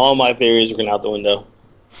 Jesus. all my theories are going out the window.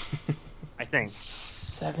 I think.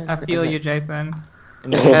 7. I feel you, Jason.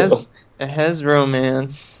 And it has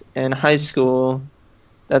romance and high school.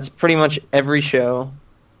 That's pretty much every show.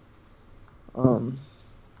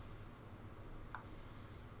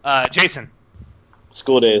 Jason.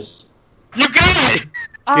 School days. You got it.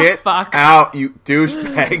 Oh, Get fuck. out, you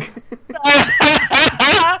douchebag.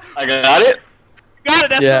 I got it? Got it.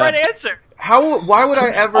 That's Yeah. the right answer. Why would I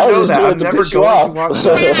ever I was know just that? doing I'm it to never piss you going to off. watch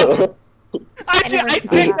that. I never picked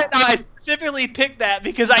saw that. that. No, I specifically picked that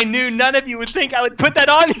because I knew none of you would think I would put that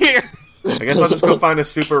on here. I guess I'll just go find a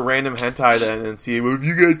super random hentai then and see, well, if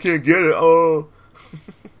you guys can't get it, oh.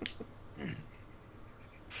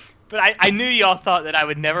 But I knew y'all thought that I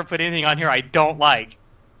would never put anything on here I don't like.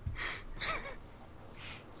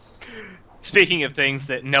 Speaking of things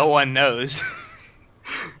that no one knows,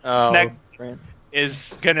 Snack right.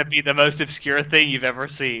 is going to be the most obscure thing you've ever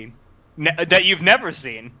seen. That you've never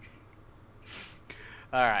seen.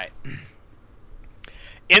 Alright.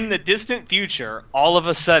 In the distant future, all of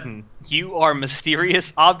a sudden,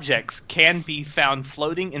 mysterious objects can be found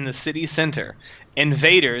floating in the city center.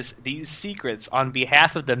 Invaders these secrets on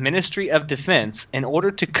behalf of the Ministry of Defense in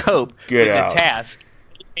order to cope Get with out. the task,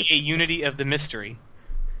 a unity of the mystery.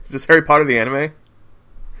 Is this Harry Potter the anime?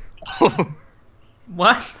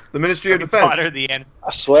 What? The Ministry of Harry Defense. Potter the anime.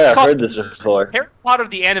 I swear I've called- heard this before. Harry Potter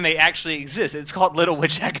the anime actually exists. It's called Little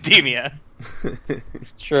Witch Academia.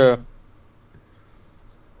 True.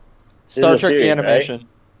 This Star is a Trek the series, animation.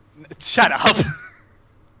 Shut up.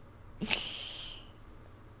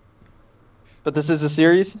 But this is a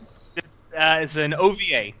series? This is an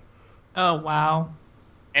OVA, Oh, wow.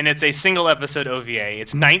 and it's a single episode OVA.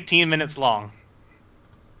 It's 19 minutes long.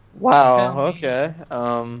 Wow, Tell me. okay.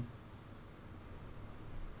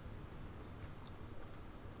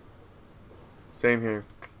 Same here.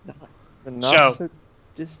 Not Show. so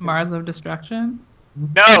distant. Mars of Destruction?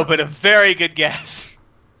 No, but a very good guess.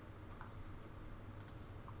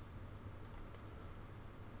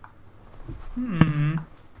 Hmm.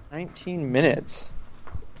 19 minutes.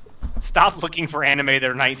 Stop looking for anime that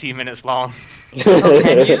are 19 minutes long.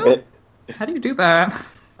 can you? How do you do that?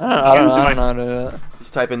 I don't know how to do that.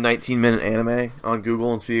 Just type in 19-minute anime on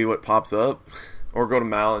Google and see what pops up. Or go to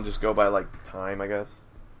Mal and just go by, like, time, I guess.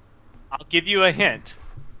 I'll give you a hint.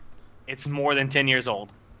 It's more than 10 years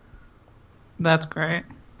old. That's great.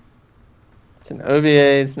 It's an OVA.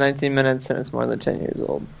 It's 19 minutes and it's more than 10 years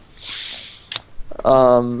old.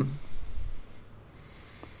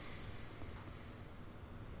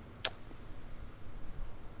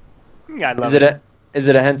 Yeah, I love Is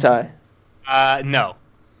it a hentai? No,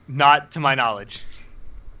 not to my knowledge.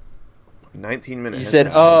 19 minutes. You said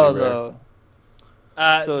though.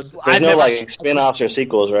 So There's I've no never- like spin-offs or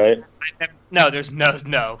sequels, right? No, there's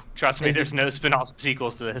no. Trust me, there's no spin-off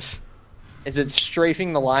sequels to this. Is it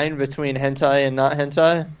strafing the line between hentai and not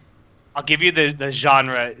hentai? I'll give you the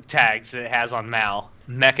genre tags that it has on Mal: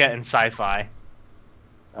 mecha and sci-fi.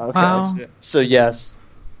 Okay, Wow. so yes.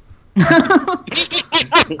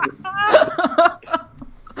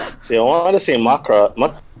 See, I wanted to say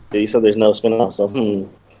Makra. You said there's no spin-off, so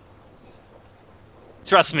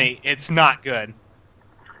Trust me, it's not good.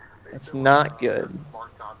 It's not good.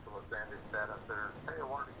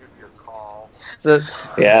 So,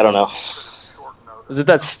 yeah, I don't know. was it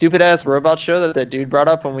that stupid ass robot show that dude brought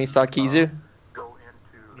up when we saw Kizu?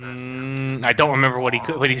 I don't remember what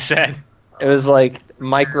he said. It was like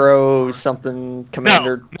micro something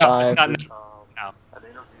commander No, type. it's not. No. An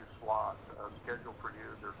interview slot scheduled for you.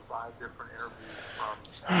 There's 5 different interviews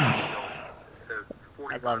from,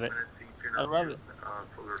 I love it. I love it.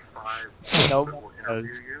 So there's 5 Nope. that will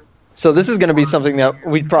interview you. So this is going to be something that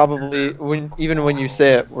we'd probably, even when you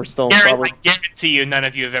say it, we're still I probably. guarantee you, none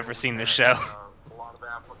of you have ever seen this show. A lot of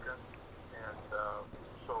applicants, and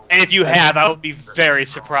so. And if you have, I would be very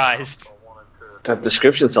surprised. That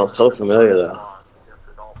description sounds so familiar, though.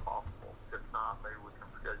 If at all possible. If not, maybe we can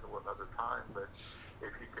schedule another time. But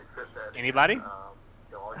if you can fit that, Anybody?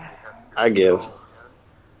 all you have to do I give. is call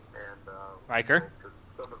in, and Riker?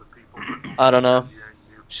 some of the people I don't know.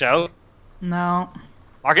 Show? No.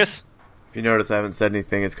 Marcus? If you notice I haven't said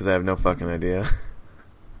anything, it's because I have no fucking idea.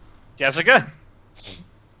 Jessica?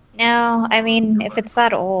 No, I mean, if it's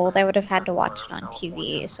that old, I would have had to watch it on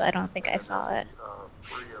TV, so I don't think I saw it.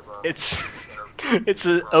 It's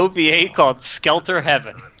an OVA called Skelter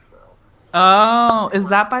Heaven. Oh, is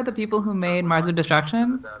that by the people who made Mars of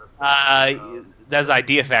Destruction? That's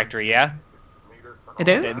Idea Factory, yeah? It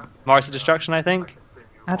is? And Mars of Destruction, I think?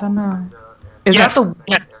 I don't know. Is Yes, that the?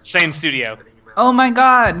 yes, same studio. Oh my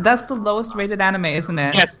god, that's the lowest rated anime, isn't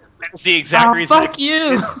it? Yes, that's the exact Oh, reason. fuck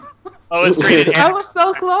you! Lowest rated I anime. was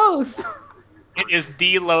so close. It is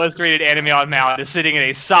the lowest rated anime on Mal. It is sitting at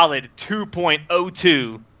a solid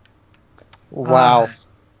 2.02. Wow.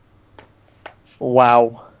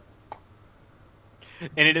 Wow.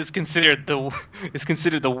 And it is considered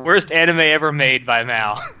the worst anime ever made by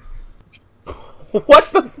Mal. What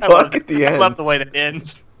the fuck at the I end? love the way that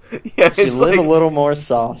ends. Yeah, You it's live like, a little more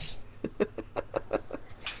sauce.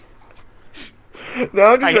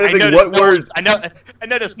 now I'm just trying to think noticed what no word. one's- I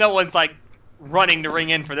noticed no one's like running to ring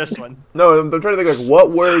in for this one. No, I'm trying to think like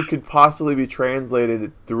what word could possibly be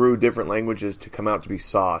translated through different languages to come out to be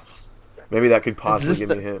sauce. Maybe that could possibly this give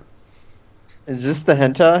the- me a hint. Is this the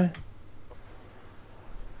hentai?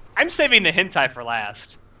 I'm saving the hentai for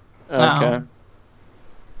last. Okay.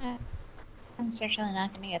 I'm certainly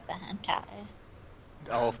not going to get the hentai.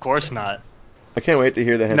 Oh, of course not. I can't wait to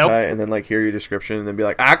hear the hentai Nope. and then like hear your description and then be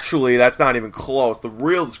like, actually, that's not even close. The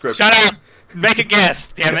real description. Shut up! Make a guess,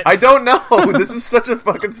 damn it. I don't know. This is such a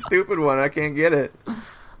fucking stupid one. I can't get it.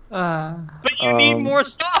 But you need more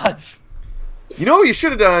sauce. You know what you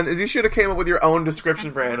should have done is you should have came up with your own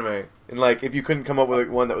description for anime. And like, if you couldn't come up with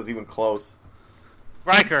one that was even close.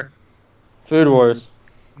 Riker. Food Wars.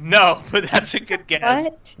 No, but that's a good guess.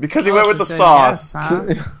 What? Because he went with the Say sauce. yes,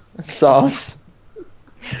 huh? Sauce.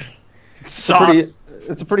 Sauce.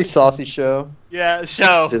 It's a pretty saucy show. Yeah,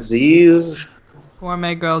 show. Disease.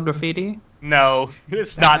 Gourmet Girl Graffiti. No,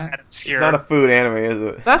 it's not that It's obscure. not a food anime, is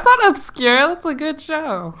it? That's not obscure. That's a good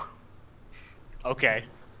show. Okay.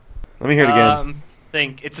 Let me hear it again.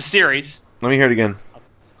 Think it's a series. Let me hear it again.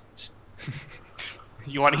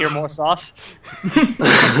 You want to hear more sauce?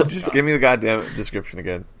 Just give me the goddamn description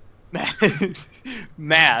again.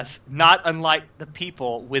 Mass, not unlike the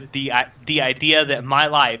people with the idea that my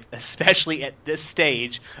life, especially at this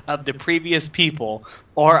stage of the previous people,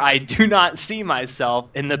 or I do not see myself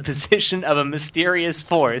in the position of a mysterious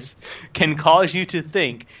force, can cause you to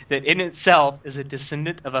think that in itself is a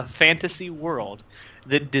descendant of a fantasy world.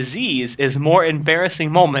 The disease is more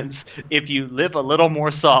embarrassing moments if you live a little more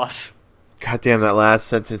sauce. God damn, that last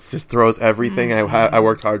sentence just throws everything I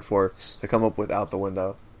worked hard for to come up with out the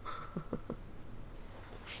window.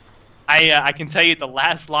 I can tell you the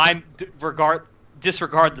last line,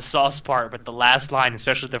 disregard the sauce part, but the last line,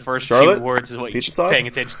 especially the first Charlotte? few words, is what you Pizza should sauce? be paying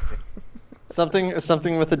attention to.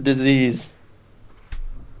 Something with a disease.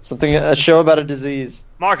 A show about a disease.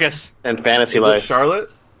 Marcus, And fantasy Is it life. Charlotte?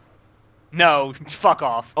 No, fuck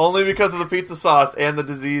off. Only because of the pizza sauce and the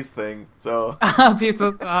disease thing. So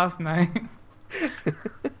Pizza sauce, nice.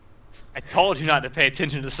 I told you not to pay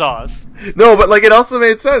attention to sauce. no, but like it also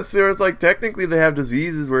made sense. Where it's like technically they have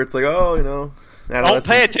diseases where it's like, oh, you know, Don't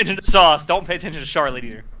pay attention to sauce. Don't pay attention to Charlotte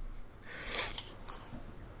either.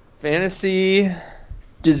 Fantasy,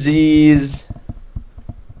 disease,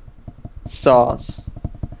 sauce.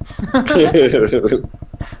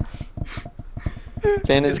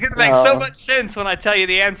 It's gonna make so much sense when I tell you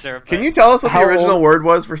the answer. But Can you tell us what the How original old- word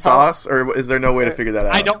was for sauce, or is there no way to figure that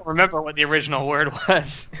out? I don't remember what the original word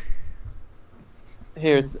was.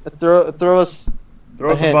 Here, throw us Throw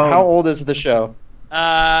a us a hint. bone. How old is the show?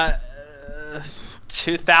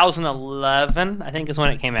 2011, I think, is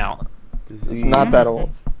when it came out. Disease. It's not that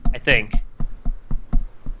old. I think.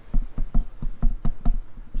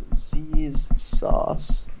 Disease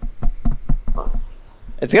sauce.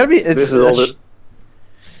 It's gotta be. It's This is older.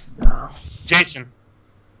 Jason.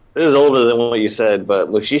 This is older than what you said, but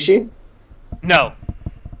Mushishi? No.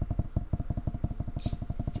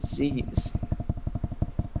 Disease.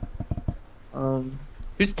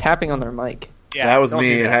 Who's tapping on their mic? Yeah, that was don't me,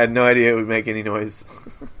 do and that. I had no idea it would make any noise.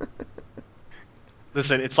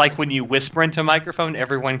 Listen, it's like when you whisper into a microphone,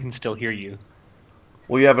 everyone can still hear you.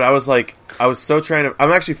 Well, yeah, but I was so trying to.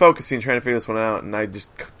 I'm actually focusing, trying to figure this one out, and I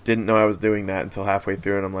just didn't know I was doing that until halfway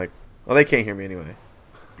through, and I'm like, well, they can't hear me anyway.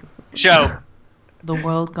 Show. The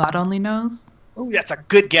world God only knows. Ooh, that's a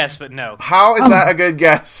good guess, but no. How is that a good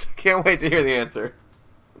guess? Can't wait to hear the answer.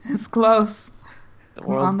 It's close. The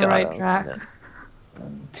We're on the got right out. track.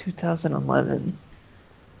 2011.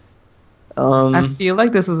 I feel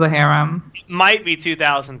like this is a harem. Might be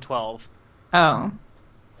 2012. Oh.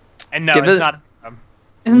 And no, Give it's it- not.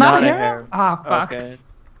 Isn't Not that a a harem? harem. Ah, fuck. Okay.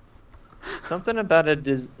 Something about a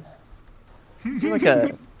like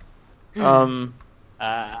a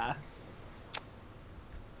Uh,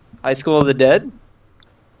 High School of the Dead.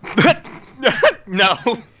 no.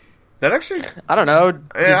 That actually, I don't know.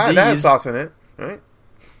 yeah, that has Disease. sauce in it, right?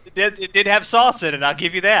 It did have sauce in it, I'll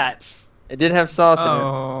give you that. It did have sauce in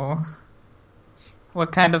Oh.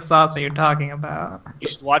 What kind of sauce are you talking about? You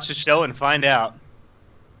should watch the show and find out.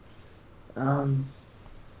 it.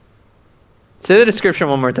 Say the description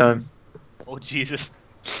one more time. Oh, Jesus.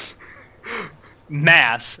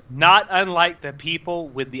 Mass, not unlike the people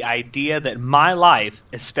with the idea that my life,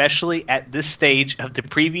 especially at this stage of the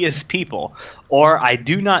previous people, or I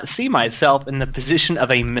do not see myself in the position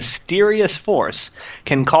of a mysterious force,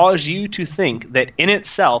 can cause you to think that in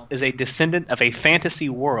itself is a descendant of a fantasy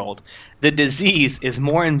world. The disease is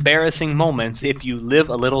more embarrassing moments if you live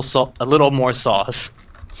a little more sauce.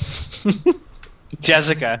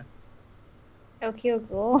 Jessica. Tokyo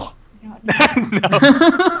Ghoul. No.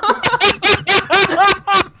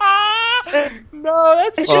 No,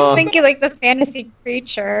 that's I was just thinking like the fantasy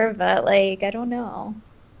creature, but like I don't know.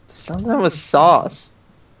 Something with sauce.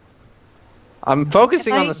 I'm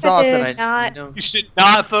focusing If I on the said sauce, to and I not- know. You should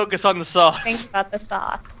not focus on the sauce. Think about the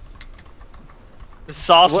sauce. The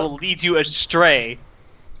sauce What- will lead you astray.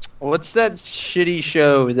 What's that shitty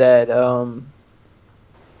show that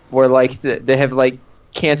where like they have like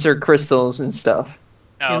cancer crystals and stuff?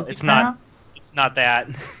 No, Guilty it's not. Crown? It's not that.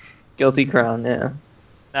 Guilty Crown, yeah.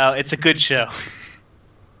 No, it's a good show.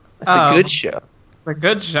 That's Oh. a good show. It's a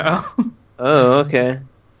good show. Oh, okay.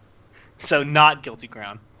 So not Guilty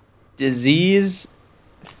Crown. Disease,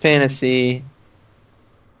 fantasy,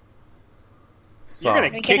 You're gonna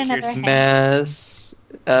Sauce. Get kick another yourself. hint. mass.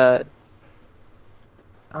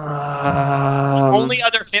 Only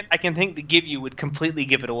other hint I can think to give you would completely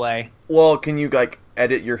give it away. Well, can you like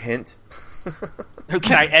edit your hint?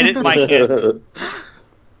 Can I edit my hint?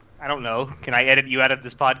 I don't know. Can I edit you out of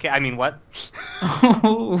this podcast? I mean, what?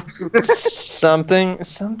 something.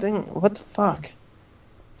 What the fuck?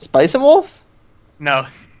 Spice and Wolf? No.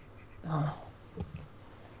 Oh.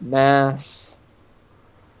 Mass.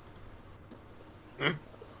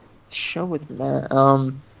 Show with mass.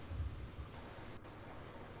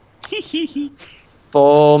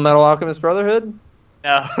 Full Metal Alchemist Brotherhood?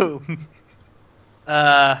 No.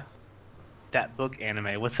 That book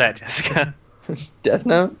anime. What's that, Jessica? Death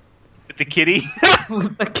Note? With the kitty?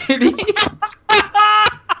 The kitty.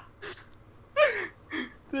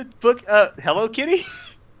 The book, Hello Kitty?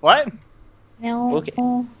 What? No. Okay.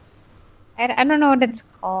 I don't know what it's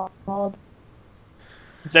called.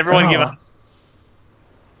 Does everyone give Oh. up?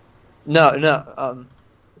 No. No.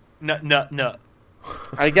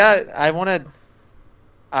 I wanna.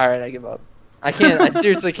 Alright, I give up. I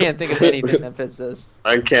seriously can't think of anything that fits this.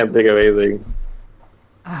 I can't think of anything.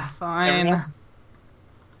 Ah, fine. Everyone?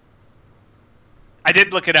 I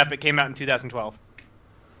did look it up. It came out in 2012.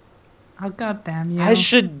 Oh, god damn you. I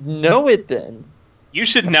should know it then. You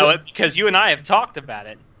should know it because you and I have talked about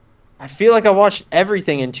it. I feel like I watched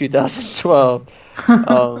everything in 2012.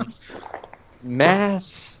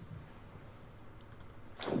 Mass.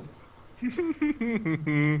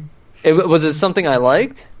 Was it something I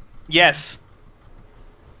liked? Yes.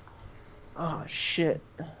 Oh shit.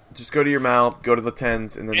 Just go to your mouth, go to the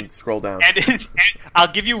 10s, and then scroll down. And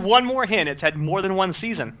I'll give you one more hint. It's had more than one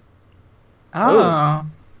season. Oh.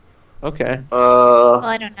 Okay. Well,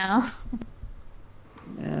 I don't know.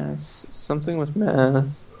 Mass. Something with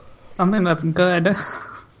mass. Something that's good.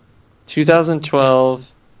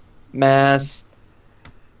 2012. Mass.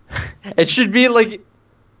 It should be like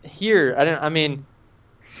here. I mean.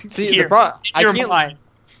 See Here. the Mind.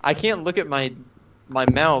 I can't look at my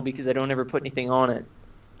mail because I don't ever put anything on it.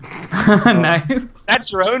 Nice.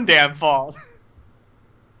 That's your own damn fault.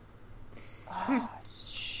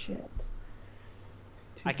 Shit.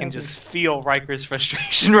 I can just feel Riker's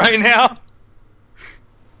frustration right now.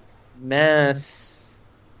 Mass.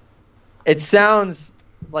 It sounds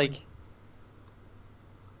like.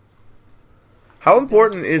 How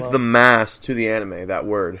important is the mass to the anime, that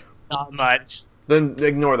word? Not much. Then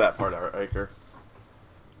ignore that part, Iker.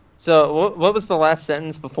 So what was the last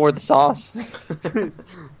sentence before the sauce?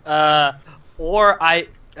 Or I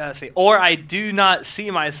do not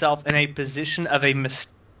see myself in a position of a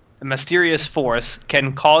mysterious force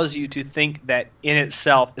can cause you to think that in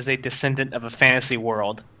itself is a descendant of a fantasy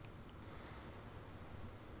world.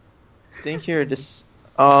 Think you're just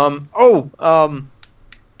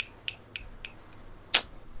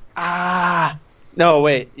no,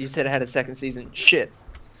 wait, you said it had a second season. Shit.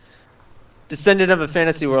 Descendant of a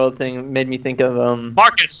fantasy world thing made me think of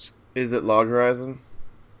Marcus! Is it Log Horizon?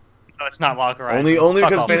 No, it's not Log Horizon. Only Fuck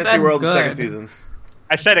because off. Fantasy said World the second good. season.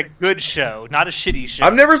 I said a good show, not a shitty show.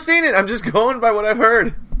 I've never seen it. I'm just going by what I've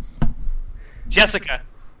heard. Jessica.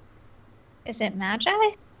 Is it Magi?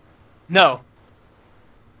 No.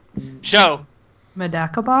 Show.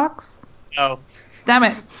 Medaka box? No. Damn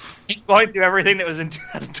it. Keep going through everything that was in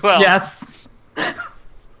 2012. Yes.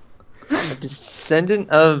 a descendant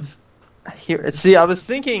of. Here, see, I was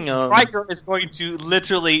thinking. Riker is going to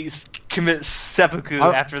literally commit seppuku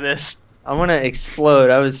Oh. after this. I want to explode.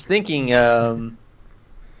 I was thinking.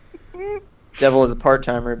 Devil is a part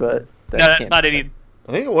timer, but No, that's can't not be any.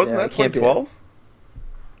 I think it wasn't Yeah, that it can't be 2012.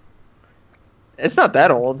 It's not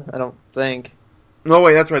that old, I don't think. No,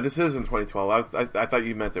 wait, that's right. This is in 2012. I thought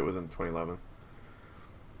you meant it was in 2011.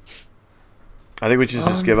 I think we should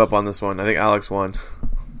just give up on this one. I think Alex won.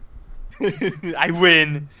 I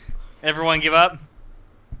win. Everyone give up?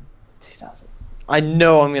 2000. I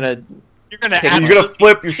know I'm gonna. You're gonna You're absolutely gonna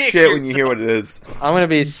flip your kick shit when you hear yourself. what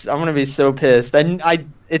it is. I'm gonna be so pissed.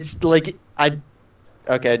 It's like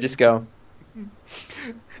Okay, just go.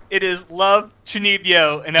 It is Love,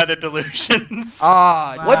 Chunibyo, and Other Delusions.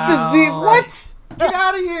 Ah, Wow. What the Z? What? Get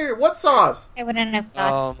out of here! What sauce? I wouldn't have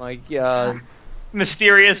got. oh my god.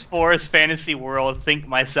 Mysterious Forest Fantasy World, think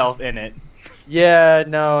myself in it. Yeah,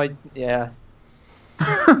 no, yeah.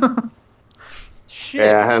 Shit.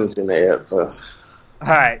 Yeah, I haven't seen that yet, so.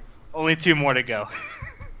 Alright, only 2 more to go.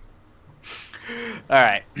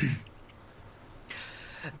 Alright.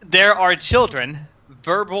 There are children.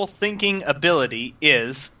 Verbal thinking ability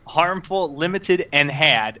is harmful, limited, and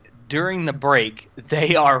had. During the break,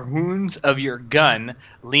 they are wounds of your gun.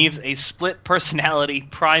 Leaves a split personality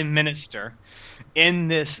prime minister. In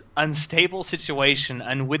this unstable situation,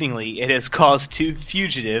 unwittingly, it has caused two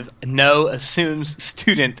fugitive, no assumes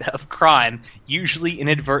student of crime, usually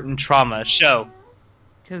inadvertent trauma. Show.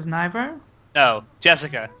 Kisniver? No.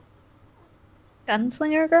 Jessica.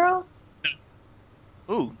 Gunslinger Girl?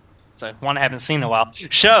 Ooh. It's a one I haven't seen in a while.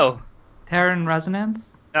 Show. Terran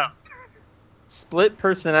Resonance? No. Split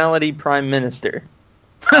personality prime minister.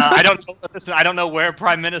 I don't know where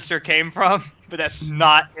Prime Minister came from, but that's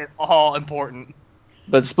not at all important.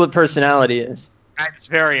 But split personality is. That's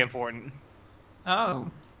very important. Oh.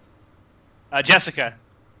 Jessica.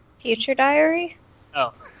 Future Diary?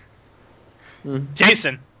 Oh. Hmm.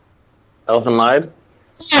 Jason. Elfin Lied?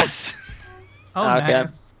 Yes. Oh, Okay.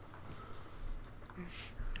 nice.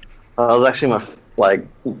 That was actually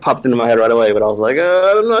popped into my head right away, but I was like,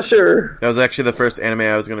 I'm not sure. That was actually the first anime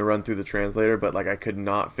I was going to run through the translator, but I could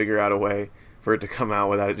not figure out a way for it to come out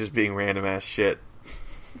without it just being random ass shit.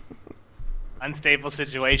 Unstable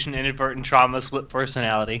situation, inadvertent trauma, split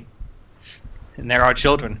personality. And there are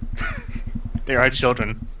children. There are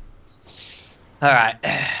children. Alright.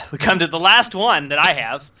 We come to the last one that I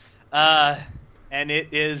have. And it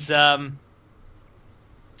is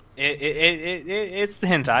it's the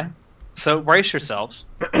hentai. So brace yourselves.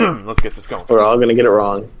 Let's get this going. We're all gonna get it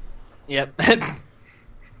wrong. Yep.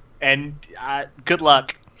 And good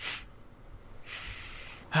luck.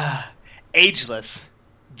 Ageless.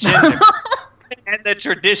 Gender. And the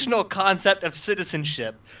traditional concept of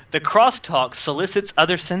citizenship. The crosstalk solicits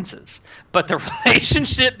other senses, but the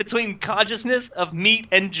relationship between consciousness of meat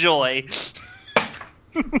and joy.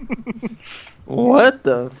 What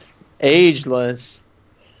the ageless?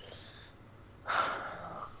 What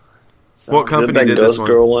Is it company that did this Ghost one?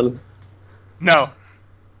 Girl one? No.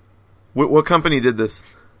 What company did this?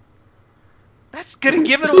 That's gonna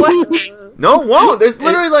give it away. No, it won't. There's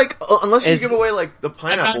literally like, unless you Is- give away like the I'm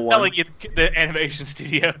pineapple not one. telling you the animation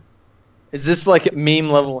studio. Is this like meme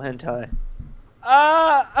level hentai?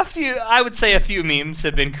 I would say a few memes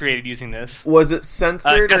have been created using this. Was it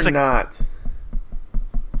censored or Jessica- not?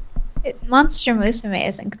 Monster Musume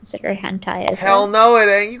isn't considered hentai, is Hell it? no, it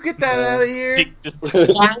ain't. You get that out of here.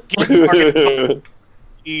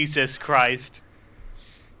 Jesus Christ.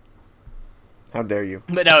 How dare you?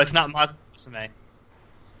 But no, it's not Monster Musume.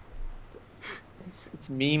 It's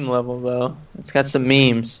meme level though. It's got some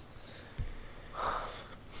memes.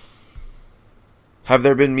 Have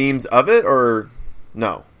there been memes of it or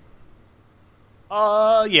no?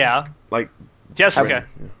 Yeah. Like Jessica.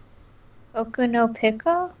 Boku no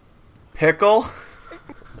Pico? pickle?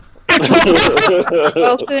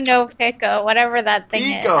 Boku no Pico, whatever that thing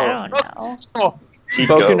is. Pico. I don't know. Oh,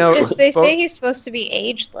 Boku no- They Bo- say he's supposed to be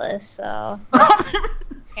ageless, so.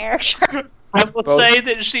 Character. I will Both- say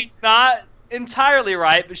that she's not entirely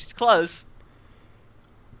right, but she's close.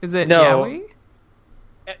 Is it No. yaoi?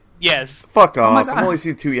 Yes. Fuck Oh my off. I've God. only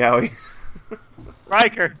seen 2 yaoi.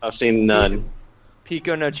 Riker. I've seen none.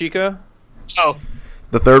 Pico no Chico? Oh.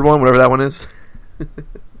 The third one, whatever that one is. You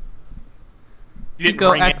didn't Chico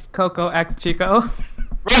bring X Coco X Chico. it.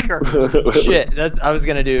 Riker. Shit, I was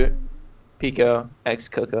gonna do Pico X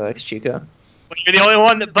Coco X Chico. Well, you're the only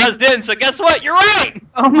one that buzzed in, so guess what? You're right!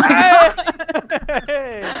 Oh my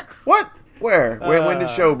god. What? Where? When did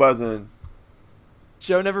show buzz in?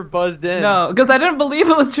 Joe never buzzed in. No, because I didn't believe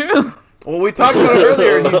it was true. Well, we talked about it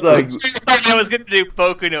earlier, and he's like, I thought I was going to do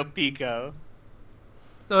Boku no Pico.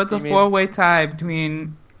 So it's a You mean- 4-way tie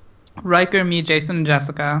between Riker, me, Jason, and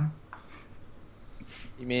Jessica.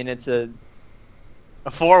 You mean it's a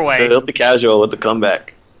A 4-way. Filthy casual with the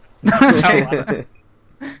comeback. Oh,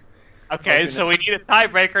 okay, so we need a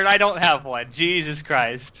tiebreaker, and I don't have one. Jesus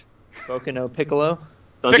Christ. Boku no Piccolo?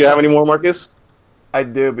 Don't you have any more, Marcus? I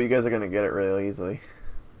do, but you guys are going to get it really easily.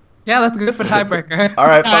 Yeah, that's good for tiebreaker. All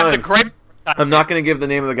right, That's a fine. great. I'm not going to give the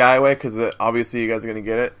name of the guy away because obviously you guys are going to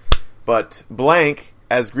get it. But blank,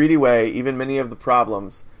 as Greedy Way, even many of the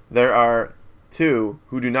problems, there are 2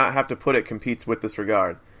 who do not have to put it competes with this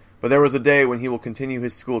regard. But there was a day when he will continue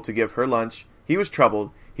his school to give her lunch. He was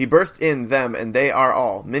troubled. He burst in them, and they are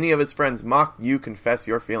all. Many of his friends mock you, confess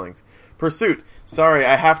your feelings. Pursuit. Sorry,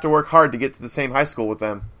 I have to work hard to get to the same high school with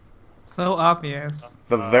them. So obvious.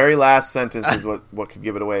 The very last sentence is what could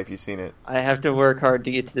give it away if you've seen it. I have to work hard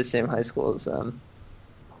to get to the same high school as them.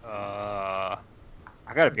 I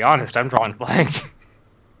gotta be honest, I'm drawing blank.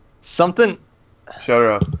 Something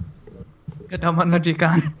Shotaro. Kodomo no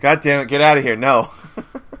Jikan. God damn it, get out of here. No.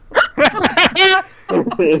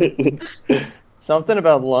 something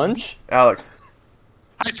about lunch? Alex.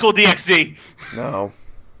 High School DxD. No.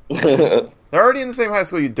 They're already in the same high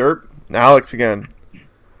school, you derp. Alex again.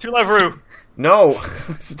 To Love Rue. No.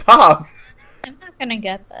 Stop. I'm not gonna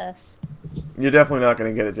get this. You're definitely not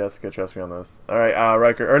going to get it, Jessica. Trust me on this. All right,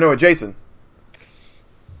 Riker. Or no, Jason.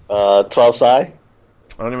 12 Psy? I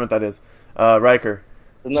don't even know what that is. Riker.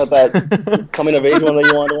 Isn't that coming of age one that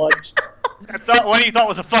you wanted to watch? I thought what you thought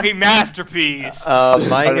was a fucking masterpiece.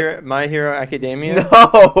 My Hero Academia?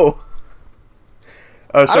 No.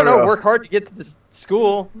 I don't know, work hard to get to the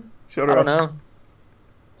school. I don't know.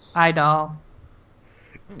 Idol.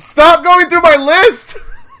 Stop going through my list!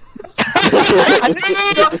 I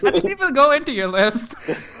didn't even go into your list.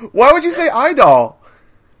 Why would you say Idol?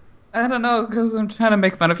 I don't know, because I'm trying to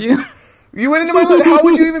make fun of you. You went into my list. How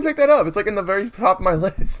would you even pick that up? It's like in the very top of my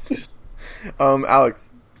list. Alex.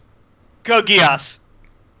 Go Gias.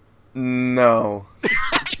 No.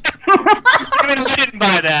 I mean, I didn't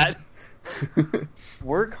buy that.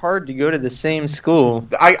 Work hard to go to the same school.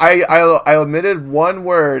 I omitted one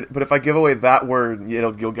word, but if I give away that word,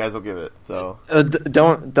 you guys will give it. So,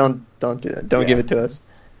 Don't do that. Don't give it to us.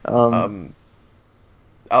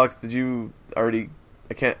 Alex, did you already?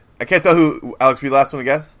 I can't tell who. Alex, were you the last one to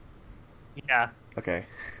guess? Yeah. Okay.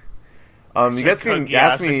 You guys can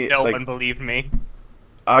ask me. No Like, one believed me.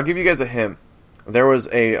 I'll give you guys a hint. There was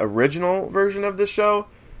a original version of this show,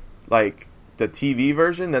 like the TV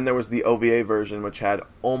version. Then there was the OVA version, which had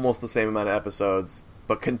almost the same amount of episodes,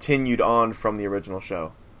 but continued on from the original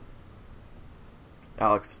show.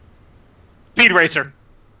 Alex. Speed Racer.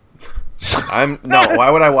 Why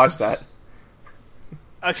would I watch that?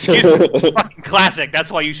 Excuse me, fucking classic.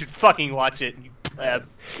 That's why you should fucking watch it. You pleb.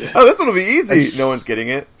 Oh, this one will be easy. No one's getting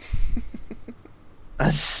it.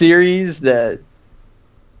 A series that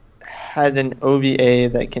had an OVA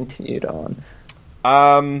that continued on.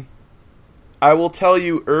 I will tell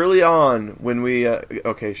you early on when we.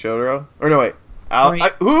 Okay, Shotaro. Or no, wait.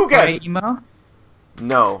 Who guessed? Emo?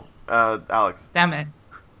 No, Alex. Damn it.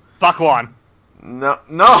 Bakwan. No.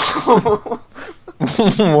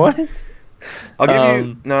 What? I'll give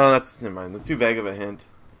you. No, never mind. That's too vague of a hint.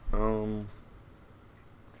 Well,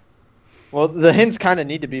 the hints kind of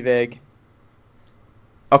need to be vague.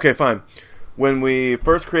 Okay, fine. When we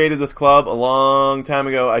first created this club a long time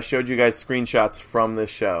ago, I showed you guys screenshots from this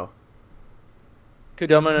show.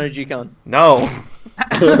 Kodama no Jikon. No.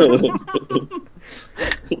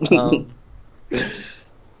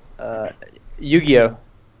 Yu-Gi-Oh.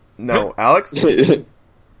 No, Alex.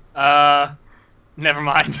 Never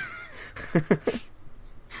mind. Is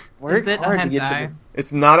it a hentai?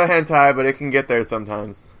 It's not a hentai, but it can get there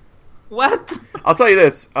sometimes. What? I'll tell you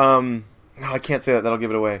this. No, I can't say that. That'll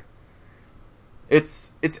give it away.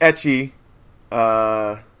 It's ecchi.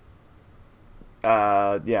 Yeah.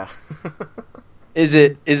 Is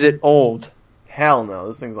it old? Hell no.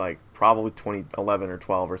 This thing's like probably 2011 or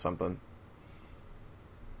 12 or something.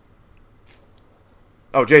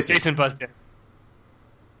 Oh, Jason. Jason buzzed in.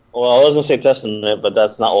 Well, I was gonna say testing it, but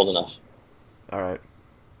that's not old enough. All right.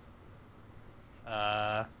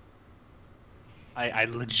 I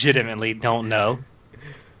legitimately don't know.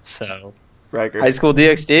 So. Riker. High School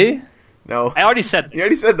DxD? No. I already said that. You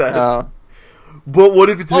already said that. Oh. But what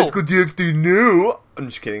if it's High School DxD new? I'm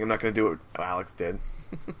just kidding. I'm not going to do what Alex did.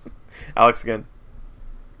 Alex again.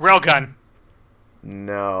 Railgun.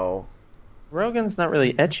 No. Rogan's not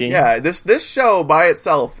really etchy. Yeah, this show by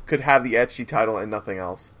itself could have the ecchi title and nothing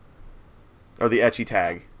else. Or the ecchi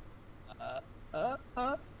tag.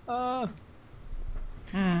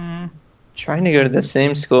 Trying to go to the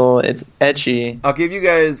same school. It's etchy. I'll give you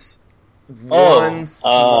guys one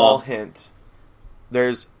small hint.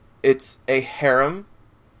 It's a harem,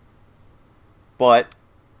 but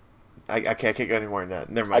I can't get any more than that.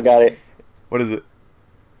 Never mind. I got it. What is it?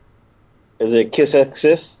 Is it Kiss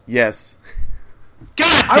Exis? Yes.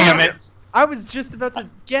 God damn it! I was just about to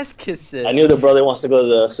guess Kisses. I knew the brother wants to go to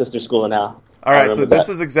the sister school now. All right, so this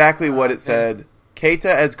is exactly what it said. Keita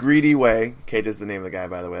as Greedy Way. Keita is the name of the guy,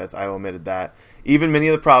 by the way. I omitted that. Even many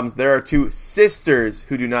of the problems. There are two sisters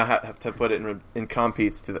who do not have to put it in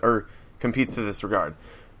competes to this regard.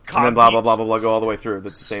 And then blah blah blah blah blah go all the way through.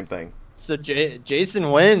 That's the same thing. So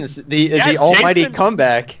Jason wins the almighty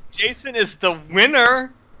comeback. Jason is the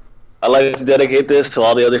winner. I'd like to dedicate this to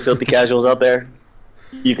all the other filthy casuals out there.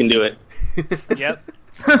 You can do it. Yep.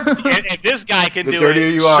 If this guy can The do dirtier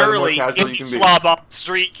it, you are, the more surely casual any you can be. slob off the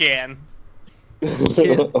street can.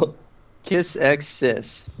 Kiss X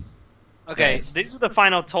Sis. Okay, Nice. these are the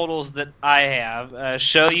final totals that I have.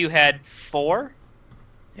 Show you had 4.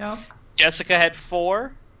 Yup. Jessica had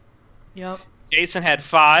 4. Yup. Jason had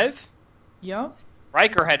 5. Yup.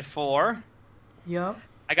 Riker had 4. Yup.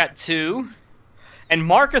 I got 2. And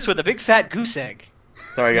Marcus with a big fat goose egg.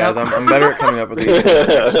 Sorry guys, I'm better at coming up with these.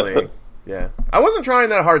 Actually, yeah. I wasn't trying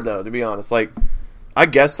that hard though, to be honest. Like, I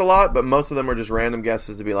guessed a lot, but most of them were just random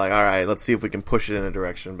guesses to be like, all right, let's see if we can push it in a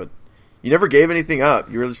direction. But you never gave anything up.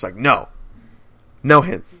 You were just like, no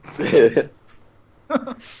hints. There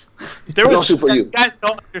No was, super you. guys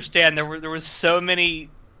don't understand. There was so many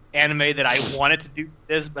anime that I wanted to do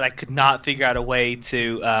this, but I could not figure out a way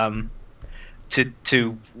to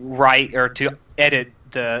write or to edit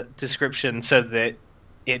the description so that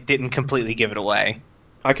it didn't completely give it away.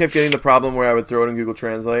 I kept getting the problem where I would throw it in Google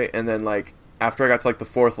Translate, and then like after I got to like the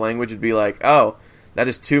 4th language, it'd be like, oh, that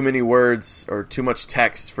is too many words or too much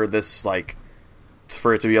text for this, like,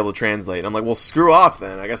 for it to be able to translate. And I'm like, well, screw off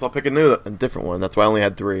then. I guess I'll pick a different one. That's why I only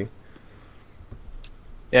had 3.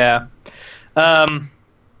 Yeah.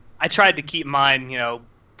 I tried to keep mine,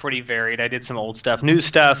 pretty varied. I did some old stuff, new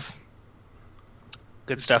stuff,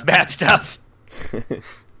 good stuff, bad stuff,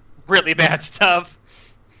 really bad stuff.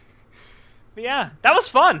 But yeah, that was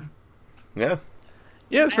fun. Yeah.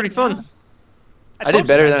 Yeah, it was pretty fun. I told did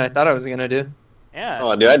better you than guys. I thought I was gonna do. Yeah.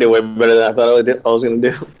 Oh, dude, I did way better than I thought I was going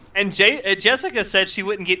to do. And Jessica said she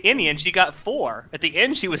wouldn't get any, and she got 4. At the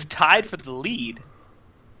end, she was tied for the lead.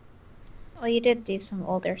 Well, you did do some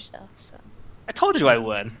older stuff, so. I told you I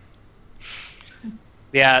would.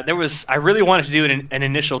 Yeah, I really wanted to do an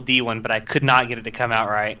initial D one, but I could not get it to come out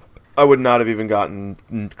right. I would not have even gotten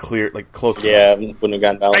clear, like close to Yeah, that. wouldn't have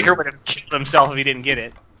gotten that Riker one. would have killed himself if he didn't get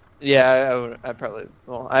it. Yeah, I probably.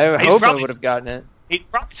 Well, I He's hope I probably- would have gotten it. He's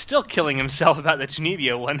probably still killing himself about the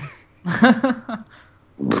Genevia one.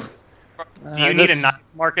 Do you need a knife,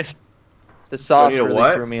 Marcus? The sauce need a really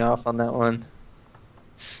what? threw me off on that one.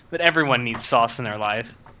 But everyone needs sauce in their life.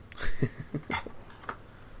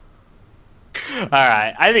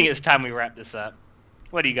 Alright, I think it's time we wrap this up.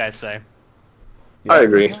 What do you guys say? I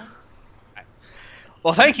agree.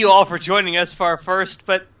 Well, thank you all for joining us for our first,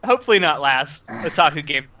 but hopefully not last, Otaku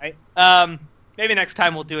Game Night. Maybe next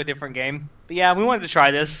time we'll do a different game. But yeah, we wanted to try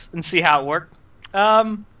this and see how it worked.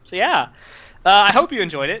 So yeah, I hope you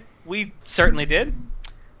enjoyed it. We certainly did.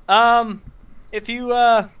 If you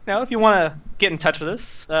if you want to get in touch with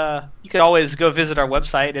us, you could always go visit our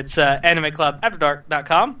website. It's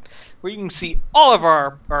animeclubafterdark.com, where you can see all of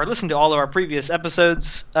or listen to all of our previous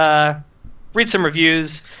episodes, read some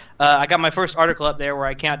reviews. I got my first article up there where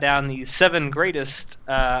I count down the 7 greatest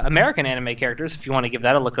American anime characters, if you want to give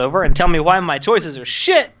that a look over, and tell me why my choices are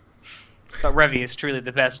shit. But Revy is truly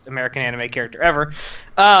the best American anime character ever.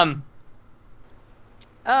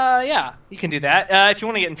 Yeah, you can do that. If you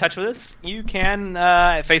want to get in touch with us, you can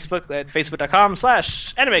at Facebook at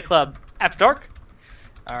facebook.com/Anime Club After Dark,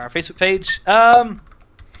 our Facebook page. On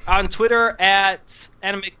Twitter at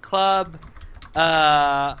Anime Club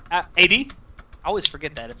AD. I always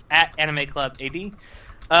forget that. It's at Anime Club AD.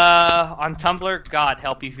 On Tumblr, God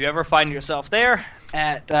help you if you ever find yourself there,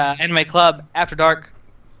 at Anime Club After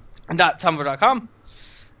Dark.tumblr.com.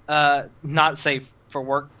 Not safe for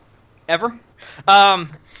work ever. And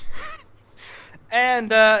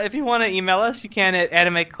if you want to email us, you can at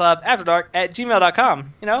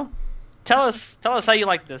animeclubafterdark@gmail.com. You know, tell us how you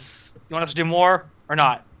like this. You want us to do more or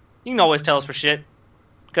not? You can always tell us for shit,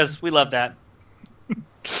 because we love that.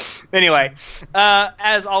 Anyway,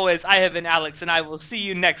 as always, I have been Alex, and I will see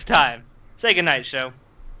you next time. Say goodnight, show.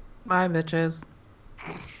 Bye, bitches.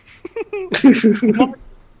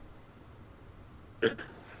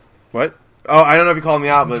 What? Oh, I don't know if you called me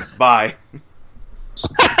out, but bye.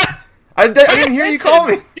 I didn't hear you call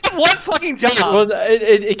me. You have one fucking job. Well,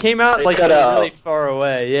 it came out It like cut out. really far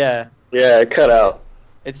away. Yeah, Yeah, it cut out.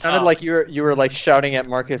 it sounded Oh. like you were like shouting at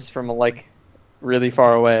Marcus from like really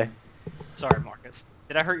far away. Sorry, Marcus.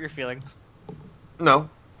 Did I hurt your feelings? No.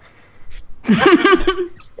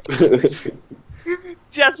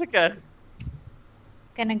 Jessica.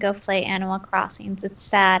 Gonna go play Animal Crossings. It's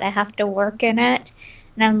sad. I have to work in it,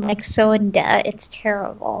 and I'm like so in debt. It's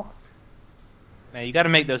terrible. Man, you got to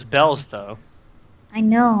make those bells, though. I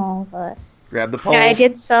know, but Grab the pole. yeah, I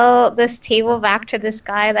did sell this table back to this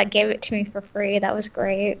guy that gave it to me for free. That was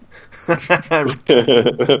great.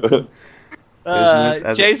 Business as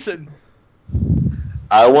a- Jason.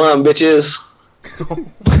 I won, bitches.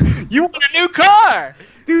 You want a new car!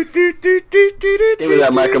 Give me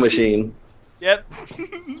that micro machine. Yep.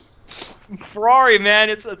 Ferrari, man,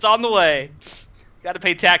 it's on the way. Got to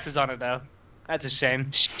pay taxes on it, though. That's a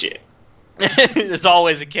shame. Shit. There's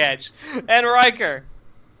always a catch. And Riker.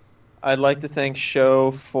 I'd like to thank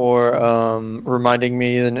Sho for reminding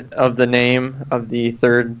me of the name of the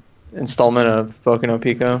 3rd installment of Boku no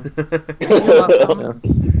Pico. So,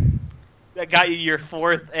 That got you your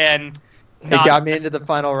 4th, and it not- got me into the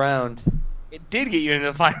final round. It did get you in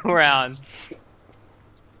the final round.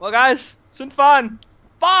 Well, guys, it's been fun.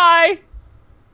 Bye!